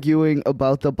 arguing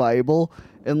about the Bible.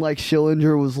 And, like,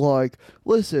 Schillinger was like,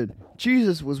 listen,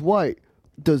 Jesus was white.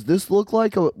 Does this look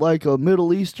like a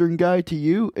Middle Eastern guy to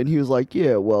you? And he was like,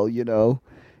 yeah, well, you know,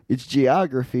 it's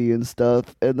geography and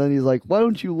stuff. And then he's like, why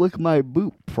don't you lick my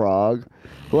boot, Prague?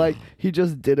 Like, he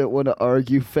just didn't want to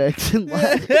argue facts and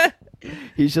life.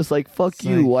 He's just like, fuck it's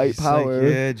you, like, white power.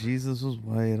 Like, yeah, Jesus was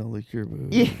white. I'll lick your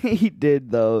boot. Yeah, he did,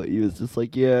 though. He was just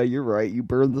like, yeah, you're right. You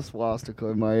burned the swastika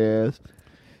in my ass.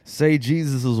 Say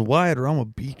Jesus is white or I'm going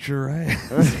to beat your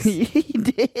ass. He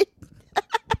did.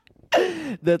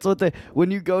 That's what when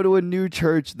you go to a new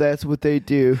church, that's what they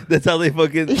do. That's how they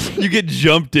you get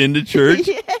jumped into church.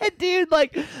 Yeah, dude,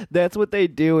 like, that's what they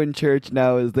do in church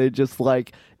now is they just,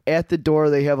 like, at the door,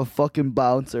 they have a fucking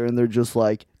bouncer, and they're just,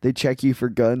 like, they check you for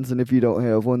guns, and if you don't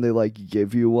have one, they, like,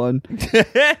 give you one.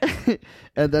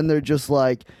 And then they're just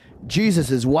like,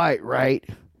 Jesus is white, right?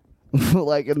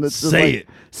 Like, and it's just Say like, it.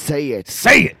 Say it.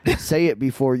 Say it. Say it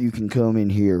before you can come in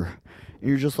here. And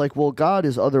you're just like, well, God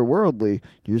is otherworldly.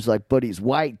 You're just like, but he's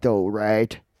white, though,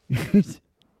 right?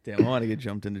 Damn, I want to get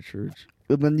jumped into church.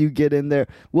 And then you get in there.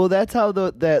 Well, that's how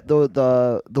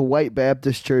the white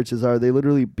Baptist churches are. They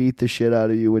literally beat the shit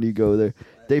out of you when you go there.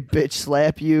 They bitch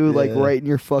slap you like right in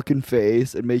your fucking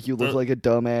face and make you look like a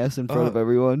dumbass in front of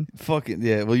everyone. Fucking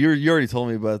yeah. Well, you already told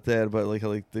me about that. About like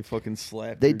how they fucking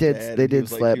slapped. They your did. Dad, they did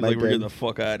slap my like, dad. We're getting the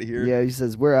fuck out of here. Yeah, he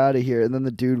says we're out of here, and then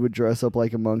the dude would dress up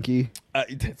like a monkey.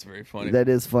 That's very funny. That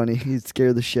is funny. He'd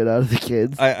scare the shit out of the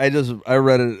kids. I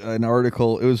read an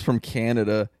article. It was from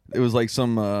Canada. It was like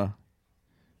some.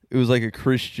 It was like a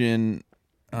Christian.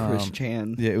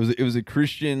 Christian. Yeah, it was a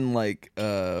Christian like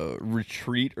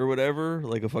retreat or whatever,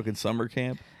 like a fucking summer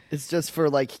camp. It's just for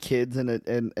like kids and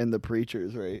the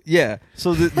preachers, right? Yeah.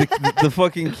 So the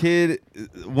fucking kid,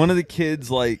 one of the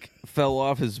kids like fell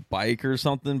off his bike or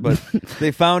something, but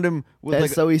they found him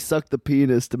with so he sucked the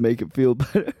penis to make it feel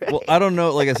better. Right? Well, I don't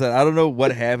know. Like I said, I don't know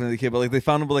what happened to the kid, but like they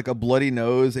found him with like a bloody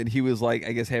nose, and he was like,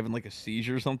 I guess having like a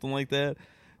seizure or something like that.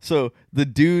 So the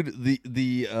dude, did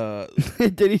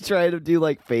he try to do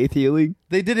like faith healing?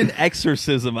 They did an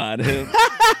exorcism on him.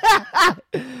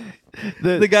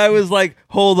 The guy was like,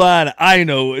 "Hold on, I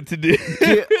know what to do."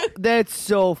 Dude, that's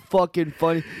so fucking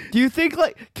funny. Do you think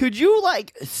could you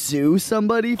like sue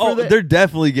somebody for that? They're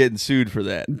definitely getting sued for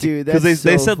that, dude. That's because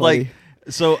they said funny. like.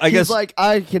 So I He's guess like,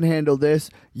 I can handle this.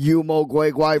 You mo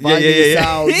guay guay by me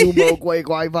sao. You mo guay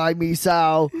guay by me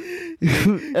sao.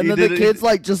 And then the kid's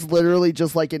like just literally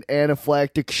just like an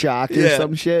anaphylactic shock or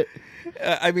some shit.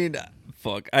 I mean,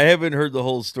 fuck. I haven't heard the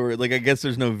whole story. Like, I guess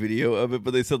there's no video of it,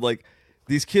 but they said like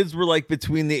these kids were like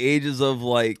between the ages of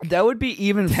like that would be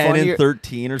even 10 funnier. and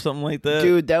 13 or something like that.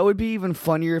 Dude, that would be even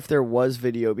funnier if there was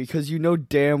video, because you know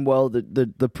damn well that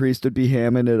the priest would be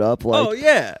hamming it up like, oh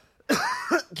yeah.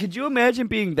 Could you imagine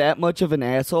being that much of an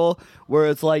asshole where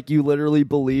it's like you literally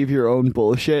believe your own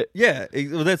bullshit? Yeah,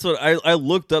 that's what I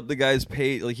looked up the guy's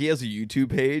page. Like, he has a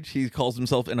YouTube page. He calls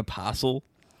himself an apostle.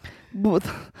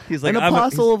 He's like, an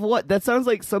apostle of what? That sounds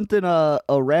like something a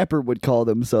rapper would call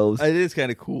themselves. It is kind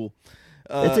of cool.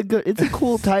 It's a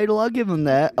cool title. I'll give him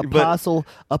that. Apostle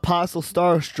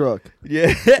Starstruck.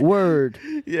 Yeah. Word.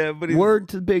 Yeah, but word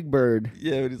to Big Bird.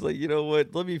 Yeah, but he's like, you know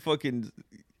what? Let me fucking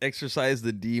exorcise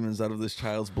the demons out of this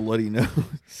child's bloody nose.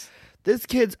 This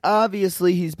kid's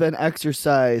obviously he's been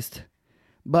exorcised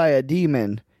by a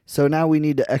demon, so now we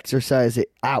need to exorcise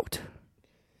it out.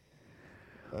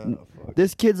 fuck.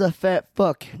 This kid's a fat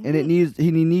fuck, and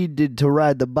he needed to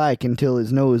ride the bike until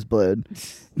his nose bled.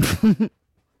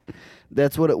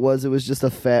 That's what it was. It was just a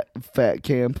fat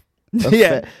camp.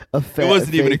 Yeah. A fat It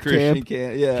wasn't even a fake Christian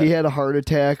camp. Yeah. He had a heart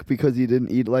attack because he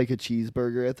didn't eat like a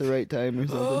cheeseburger at the right time or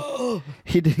something.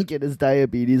 He didn't get his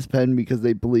diabetes pen because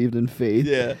they believed in faith.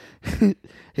 Yeah.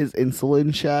 His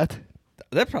insulin shot.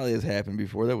 That probably has happened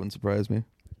before. That wouldn't surprise me.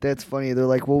 That's funny. They're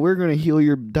like, well, we're going to heal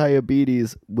your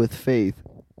diabetes with faith.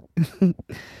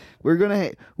 We're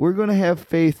gonna have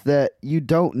faith that you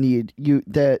don't need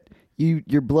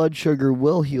your blood sugar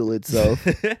will heal itself.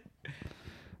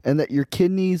 And that your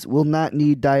kidneys will not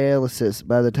need dialysis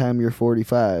by the time you're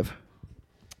 45.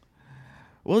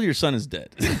 Well, your son is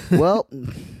dead. Well,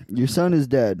 your son is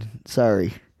dead.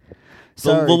 Sorry.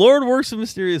 The Lord works in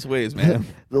mysterious ways, man.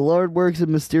 The Lord works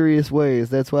in mysterious ways.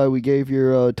 That's why we gave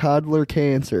your toddler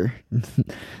cancer.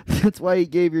 That's why he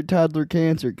gave your toddler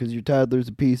cancer, because your toddler's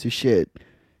a piece of shit.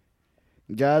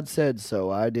 God said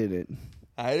so. I didn't.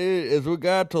 I did. It's what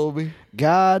God told me.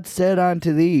 God said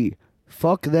unto thee,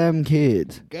 fuck them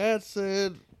kids. God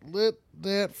said, let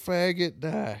that faggot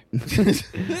die.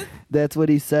 That's what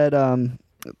he said. I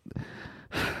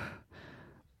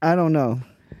don't know.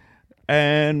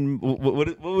 And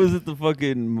what was it the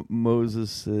fucking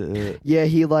Moses Yeah,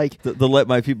 he like... The let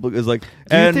my people is like,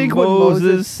 and think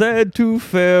Moses said to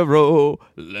Pharaoh,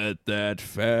 let that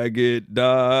faggot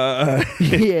die.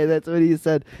 Yeah, that's what he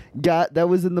said. God, that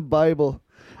was in the Bible.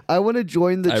 I want to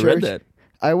join the church. I read that.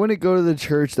 I want to go to the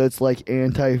church that's like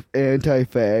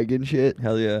anti-fag and shit.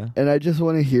 Hell yeah. And I just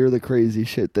want to hear the crazy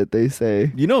shit that they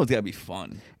say. You know it's got to be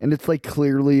fun. And it's like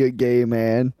clearly a gay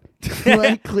man.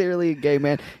 Like clearly a gay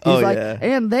man. He's like, yeah.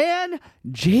 And then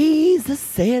Jesus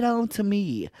said unto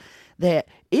me that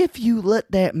if you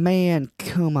let that man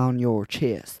come on your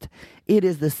chest, it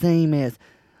is the same as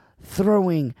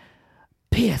throwing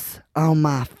piss on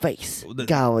my face,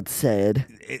 God said.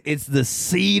 It's the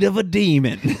seed of a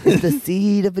demon. It's the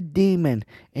seed of a demon,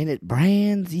 and it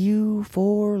brands you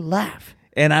for life.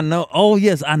 And I know, oh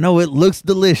yes, I know it looks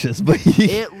delicious, but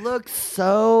it looks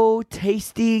so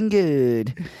tasty and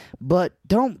good. But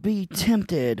don't be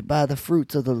tempted by the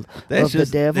fruits of the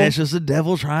devil. That's just the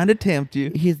devil trying to tempt you.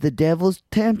 The devil's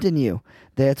tempting you.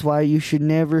 That's why you should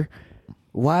never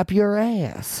wipe your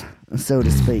ass, so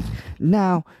to speak.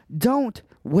 Now, don't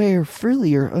wear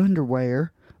frillier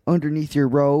underwear underneath your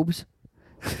robes.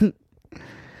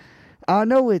 I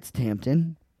know it's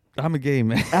tempting. I'm a gay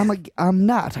man. I'm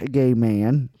not a gay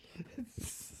man.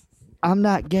 I'm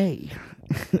not gay.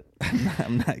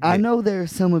 I'm not gay. I know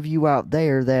there's some of you out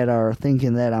there that are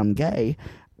thinking that I'm gay.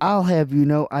 I'll have you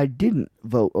know I didn't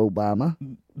vote Obama.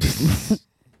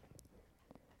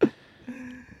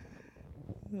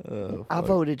 I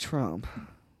voted Trump.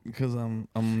 Because I'm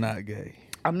not gay.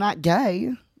 I'm not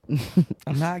gay.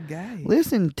 I'm not gay.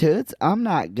 Listen, Toots, I'm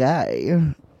not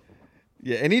gay.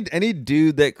 Yeah, any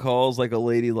dude that calls like a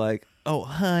lady like, oh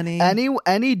honey.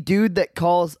 Any dude that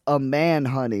calls a man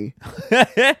honey.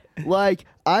 Like,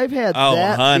 I've had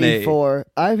that honey. before.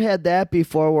 I've had that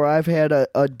before where I've had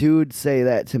a dude say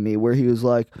that to me where he was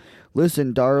like,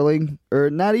 listen, darling, or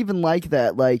not even like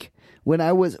that, like when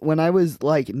I was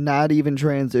like not even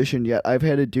transitioned yet, I've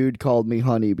had a dude called me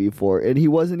honey before, and he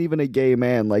wasn't even a gay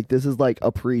man. Like, this is like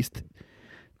a priest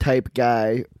type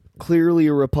guy, clearly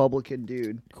a Republican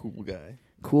dude. Cool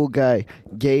guy.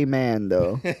 Gay man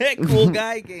though. Cool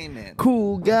guy, gay man.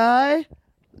 Cool guy,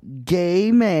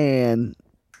 gay man.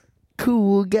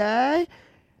 Cool guy,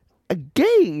 a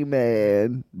gay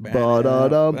man.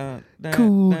 Ba-da-dum.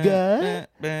 Cool guy,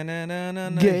 gay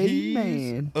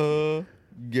man.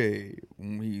 Gay.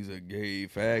 He's a gay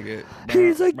faggot.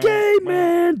 He's a gay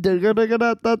man.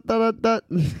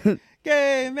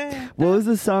 Gay man. What was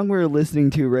the song we were listening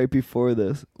to right before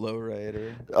this?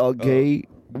 Lowrider. Oh, gay.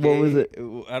 What was it?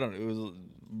 I don't know. It was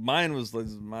mine. Was like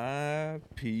my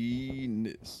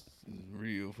penis is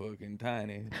real fucking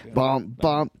tiny. Bump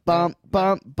bump bump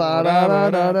bump ba da da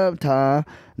da da.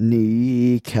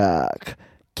 Tiny cock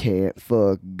can't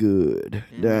fuck good.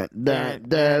 Da da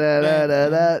da da da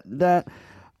da da.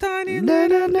 Tiny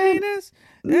little penis.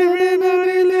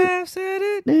 Everybody laughs at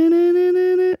it.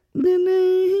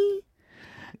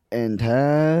 And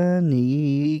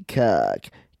tiny cock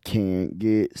can't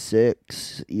get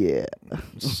sex yet.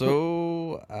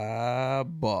 So I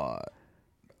bought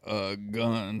a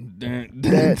gun. And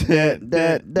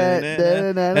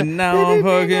now I'm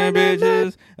fucking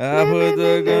bitches. I put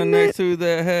the gun next to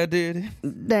their head.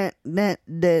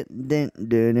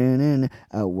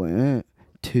 I went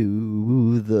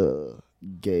to the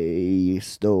gay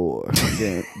store.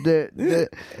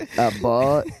 I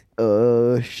bought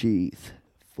a sheath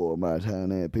for my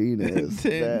tiny penis.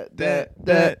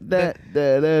 That.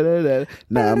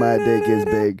 Now my dick is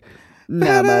big.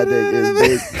 Now my dick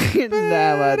is big.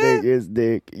 Now my dick is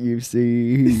dick. You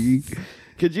see.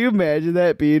 Could you imagine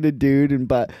that being a dude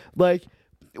and like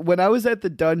when I was at the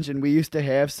dungeon, we used to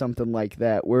have something like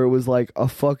that where it was like a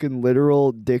fucking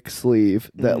literal dick sleeve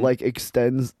that like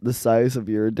extends the size of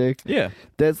your dick. Yeah.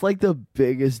 That's like the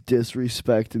biggest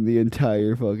disrespect in the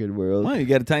entire fucking world. Well, you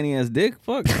got a tiny ass dick?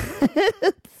 Fuck.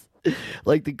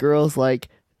 Like the girl's like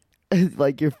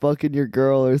you're fucking your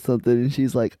girl or something and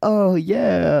she's like, oh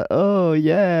yeah,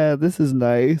 this is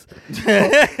nice.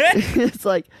 It's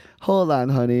like, hold on,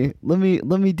 honey, let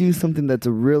me do something that's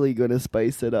really gonna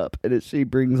spice it up. And she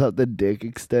brings out the dick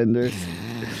extender.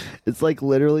 It's like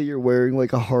literally you're wearing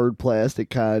like a hard plastic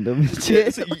condom. Yeah,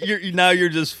 so you're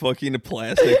just fucking a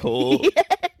plastic hole.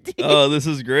 Yeah, oh, this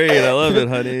is great. I love it,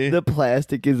 honey. The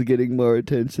plastic is getting more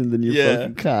attention than your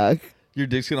fucking cock. Your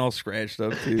dick's getting all scratched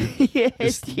up too. Yes,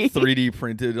 it's 3D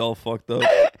printed, all fucked up.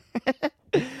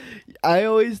 I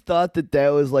always thought that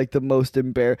was like the most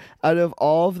embarrassing. Out of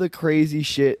all of the crazy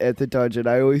shit at the dungeon,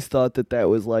 I always thought that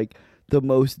was like the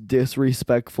most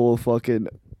disrespectful fucking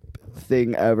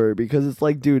thing ever. Because it's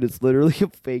like, dude, it's literally a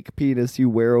fake penis you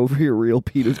wear over your real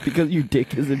penis because your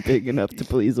dick isn't big enough to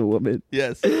please a woman.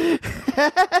 Yes.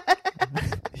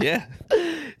 Yeah.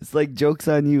 It's like, joke's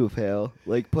on you, pal.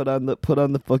 Like, put on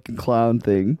the fucking clown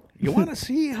thing. You want to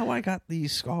see how I got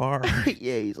these scars?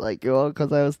 Yeah, he's like, well,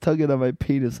 because I was tugging on my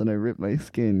penis and I ripped my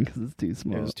skin because it's too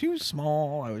small. It was too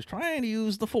small. I was trying to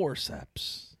use the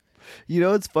forceps. You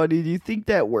know what's funny? Do you think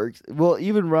that works? Well,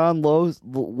 even Ron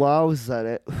Lowe said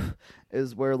it,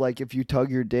 is where, like, if you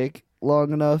tug your dick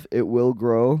long enough, it will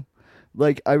grow.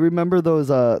 Like, I remember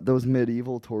those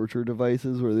medieval torture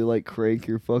devices where they, like, crank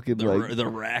your fucking, the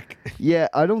rack. Yeah,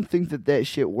 I don't think that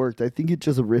shit worked. I think it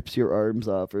just rips your arms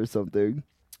off or something.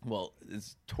 Well,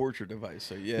 it's a torture device,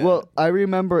 so yeah. Well, I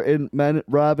remember in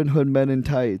Robin Hood Men in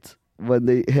Tights when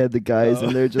they had the guys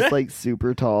and they're just, like,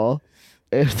 super tall.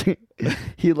 And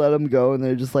he let them go and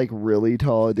they're just, like, really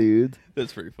tall dudes.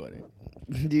 That's pretty funny.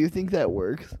 Do you think that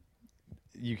works?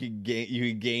 You could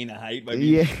gain height by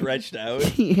being stretched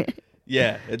out? Yeah.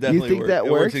 Yeah, it definitely works. You think that works?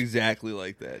 It works? works exactly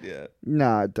like that, yeah.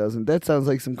 Nah, it doesn't. That sounds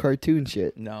like some cartoon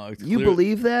shit. No, it's you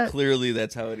believe that? Clearly,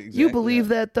 that's how it exactly. You believe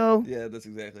that though? Yeah, that's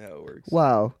exactly how it works.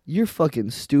 Wow, you're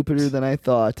fucking stupider than I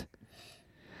thought.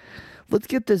 Let's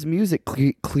get this music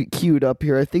queued up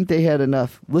here. I think they had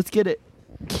enough. Let's get it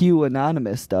Q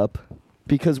anonymous up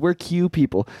because we're Q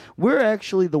people. We're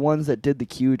actually the ones that did the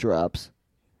Q drops.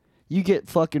 You get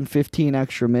fucking 15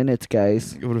 extra minutes,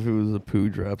 guys. What if it was the poo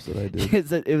drops that I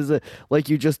did? It was like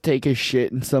you just take a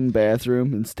shit in some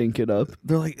bathroom and stink it up.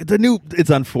 They're like, it's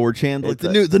on 4chan, like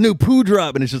the new poo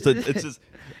drop, and it's just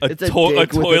a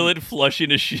toilet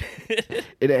flushing a shit.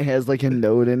 And it has like a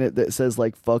note in it that says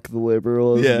like fuck the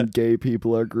liberals and gay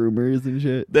people are groomers and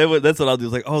shit. That's what I'll do.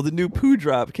 It's like, oh, the new poo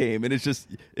drop came, and it's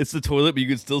the toilet, but you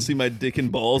can still see my dick and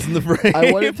balls in the frame.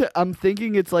 I'm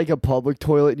thinking it's like a public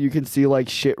toilet and you can see like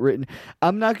shit written.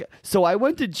 So I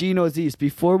went to Gino's East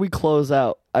before we close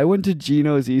out. I went to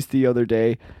Gino's East the other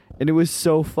day and it was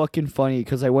so fucking funny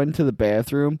because I went to the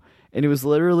bathroom and it was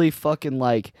literally fucking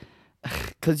like,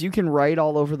 because you can write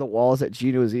all over the walls at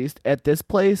Gino's East at this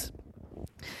place.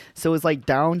 So it's like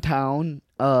downtown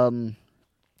where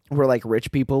like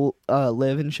rich people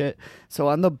live and shit. So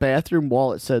on the bathroom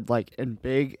wall it said like in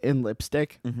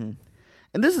lipstick. Mm-hmm.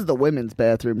 And this is the women's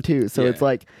bathroom, too. So it's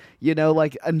like, you know,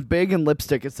 like, and big in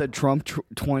lipstick, it said Trump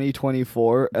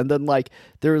 2024. And then, like,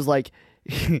 there was, like,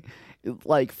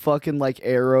 like, fucking, like,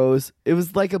 arrows. It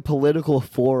was like a political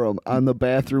forum on the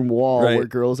bathroom wall where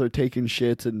girls are taking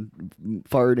shits and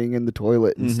farting in the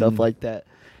toilet and stuff like that.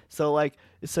 So, like,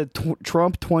 it said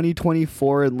Trump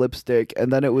 2024 in lipstick,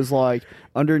 and then it was like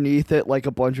underneath it, like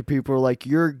a bunch of people were like,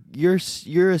 "You're a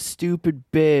stupid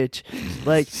bitch,"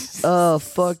 like, "Oh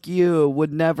fuck you,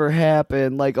 would never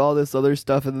happen," like all this other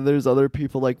stuff, and then there's other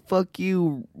people like, "Fuck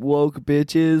you, woke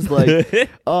bitches," like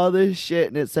all this shit,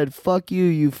 and it said, "Fuck you,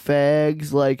 you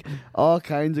fags," like all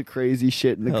kinds of crazy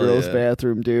shit in the girls'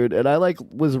 bathroom, dude. And I like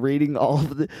was reading all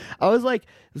of I was like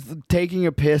taking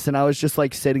a piss, and I was just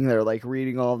like sitting there like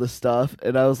reading all this stuff.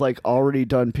 And I was like already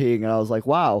done peeing, and I was like,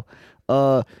 wow,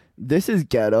 this is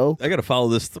ghetto. I gotta follow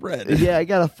this thread. Yeah, I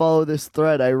gotta follow this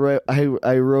thread. I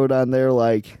wrote on there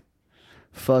like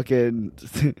fucking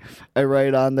I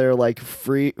write on there like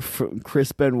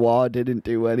Chris Benoit didn't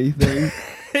do anything.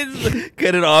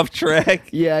 Get it off track.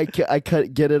 Yeah, I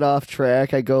get it off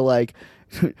track. I go like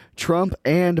Trump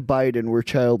and Biden were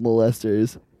child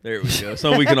molesters. There we go.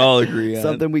 Something we can all agree on.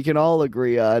 Something we can all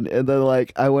agree on. And then,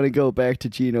 like, I want to go back to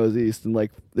Chino's East and,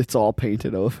 like, it's all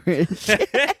painted over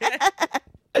it.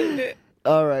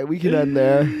 All right, we can end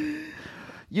there.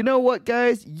 You know what,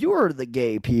 guys? You're the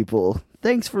gay people.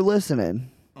 Thanks for listening.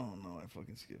 Oh, no, I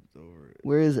fucking skipped over it.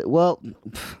 Where is it? Well,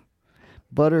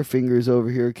 Butterfingers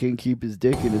over here can't keep his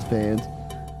dick in his pants.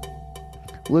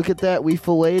 Look at that. We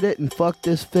filleted it and fucked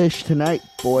this fish tonight,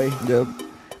 boy. Yep.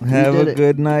 Have a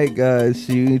good night, guys.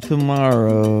 See you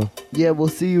tomorrow. Yeah, we'll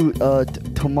see you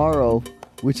tomorrow,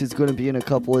 which is going to be in a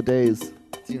couple of days.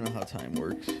 You know how time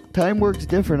works. Time works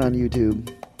different on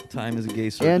YouTube. Time is a gay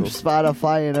circle. And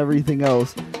Spotify and everything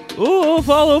else. Oh,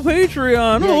 follow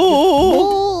Patreon. Yeah,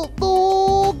 go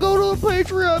to the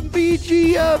Patreon.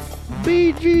 BGGF,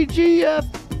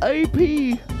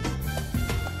 AP.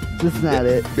 That's not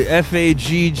it.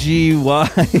 FAGGY.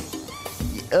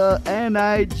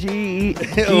 NIGE.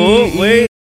 Oh, wait.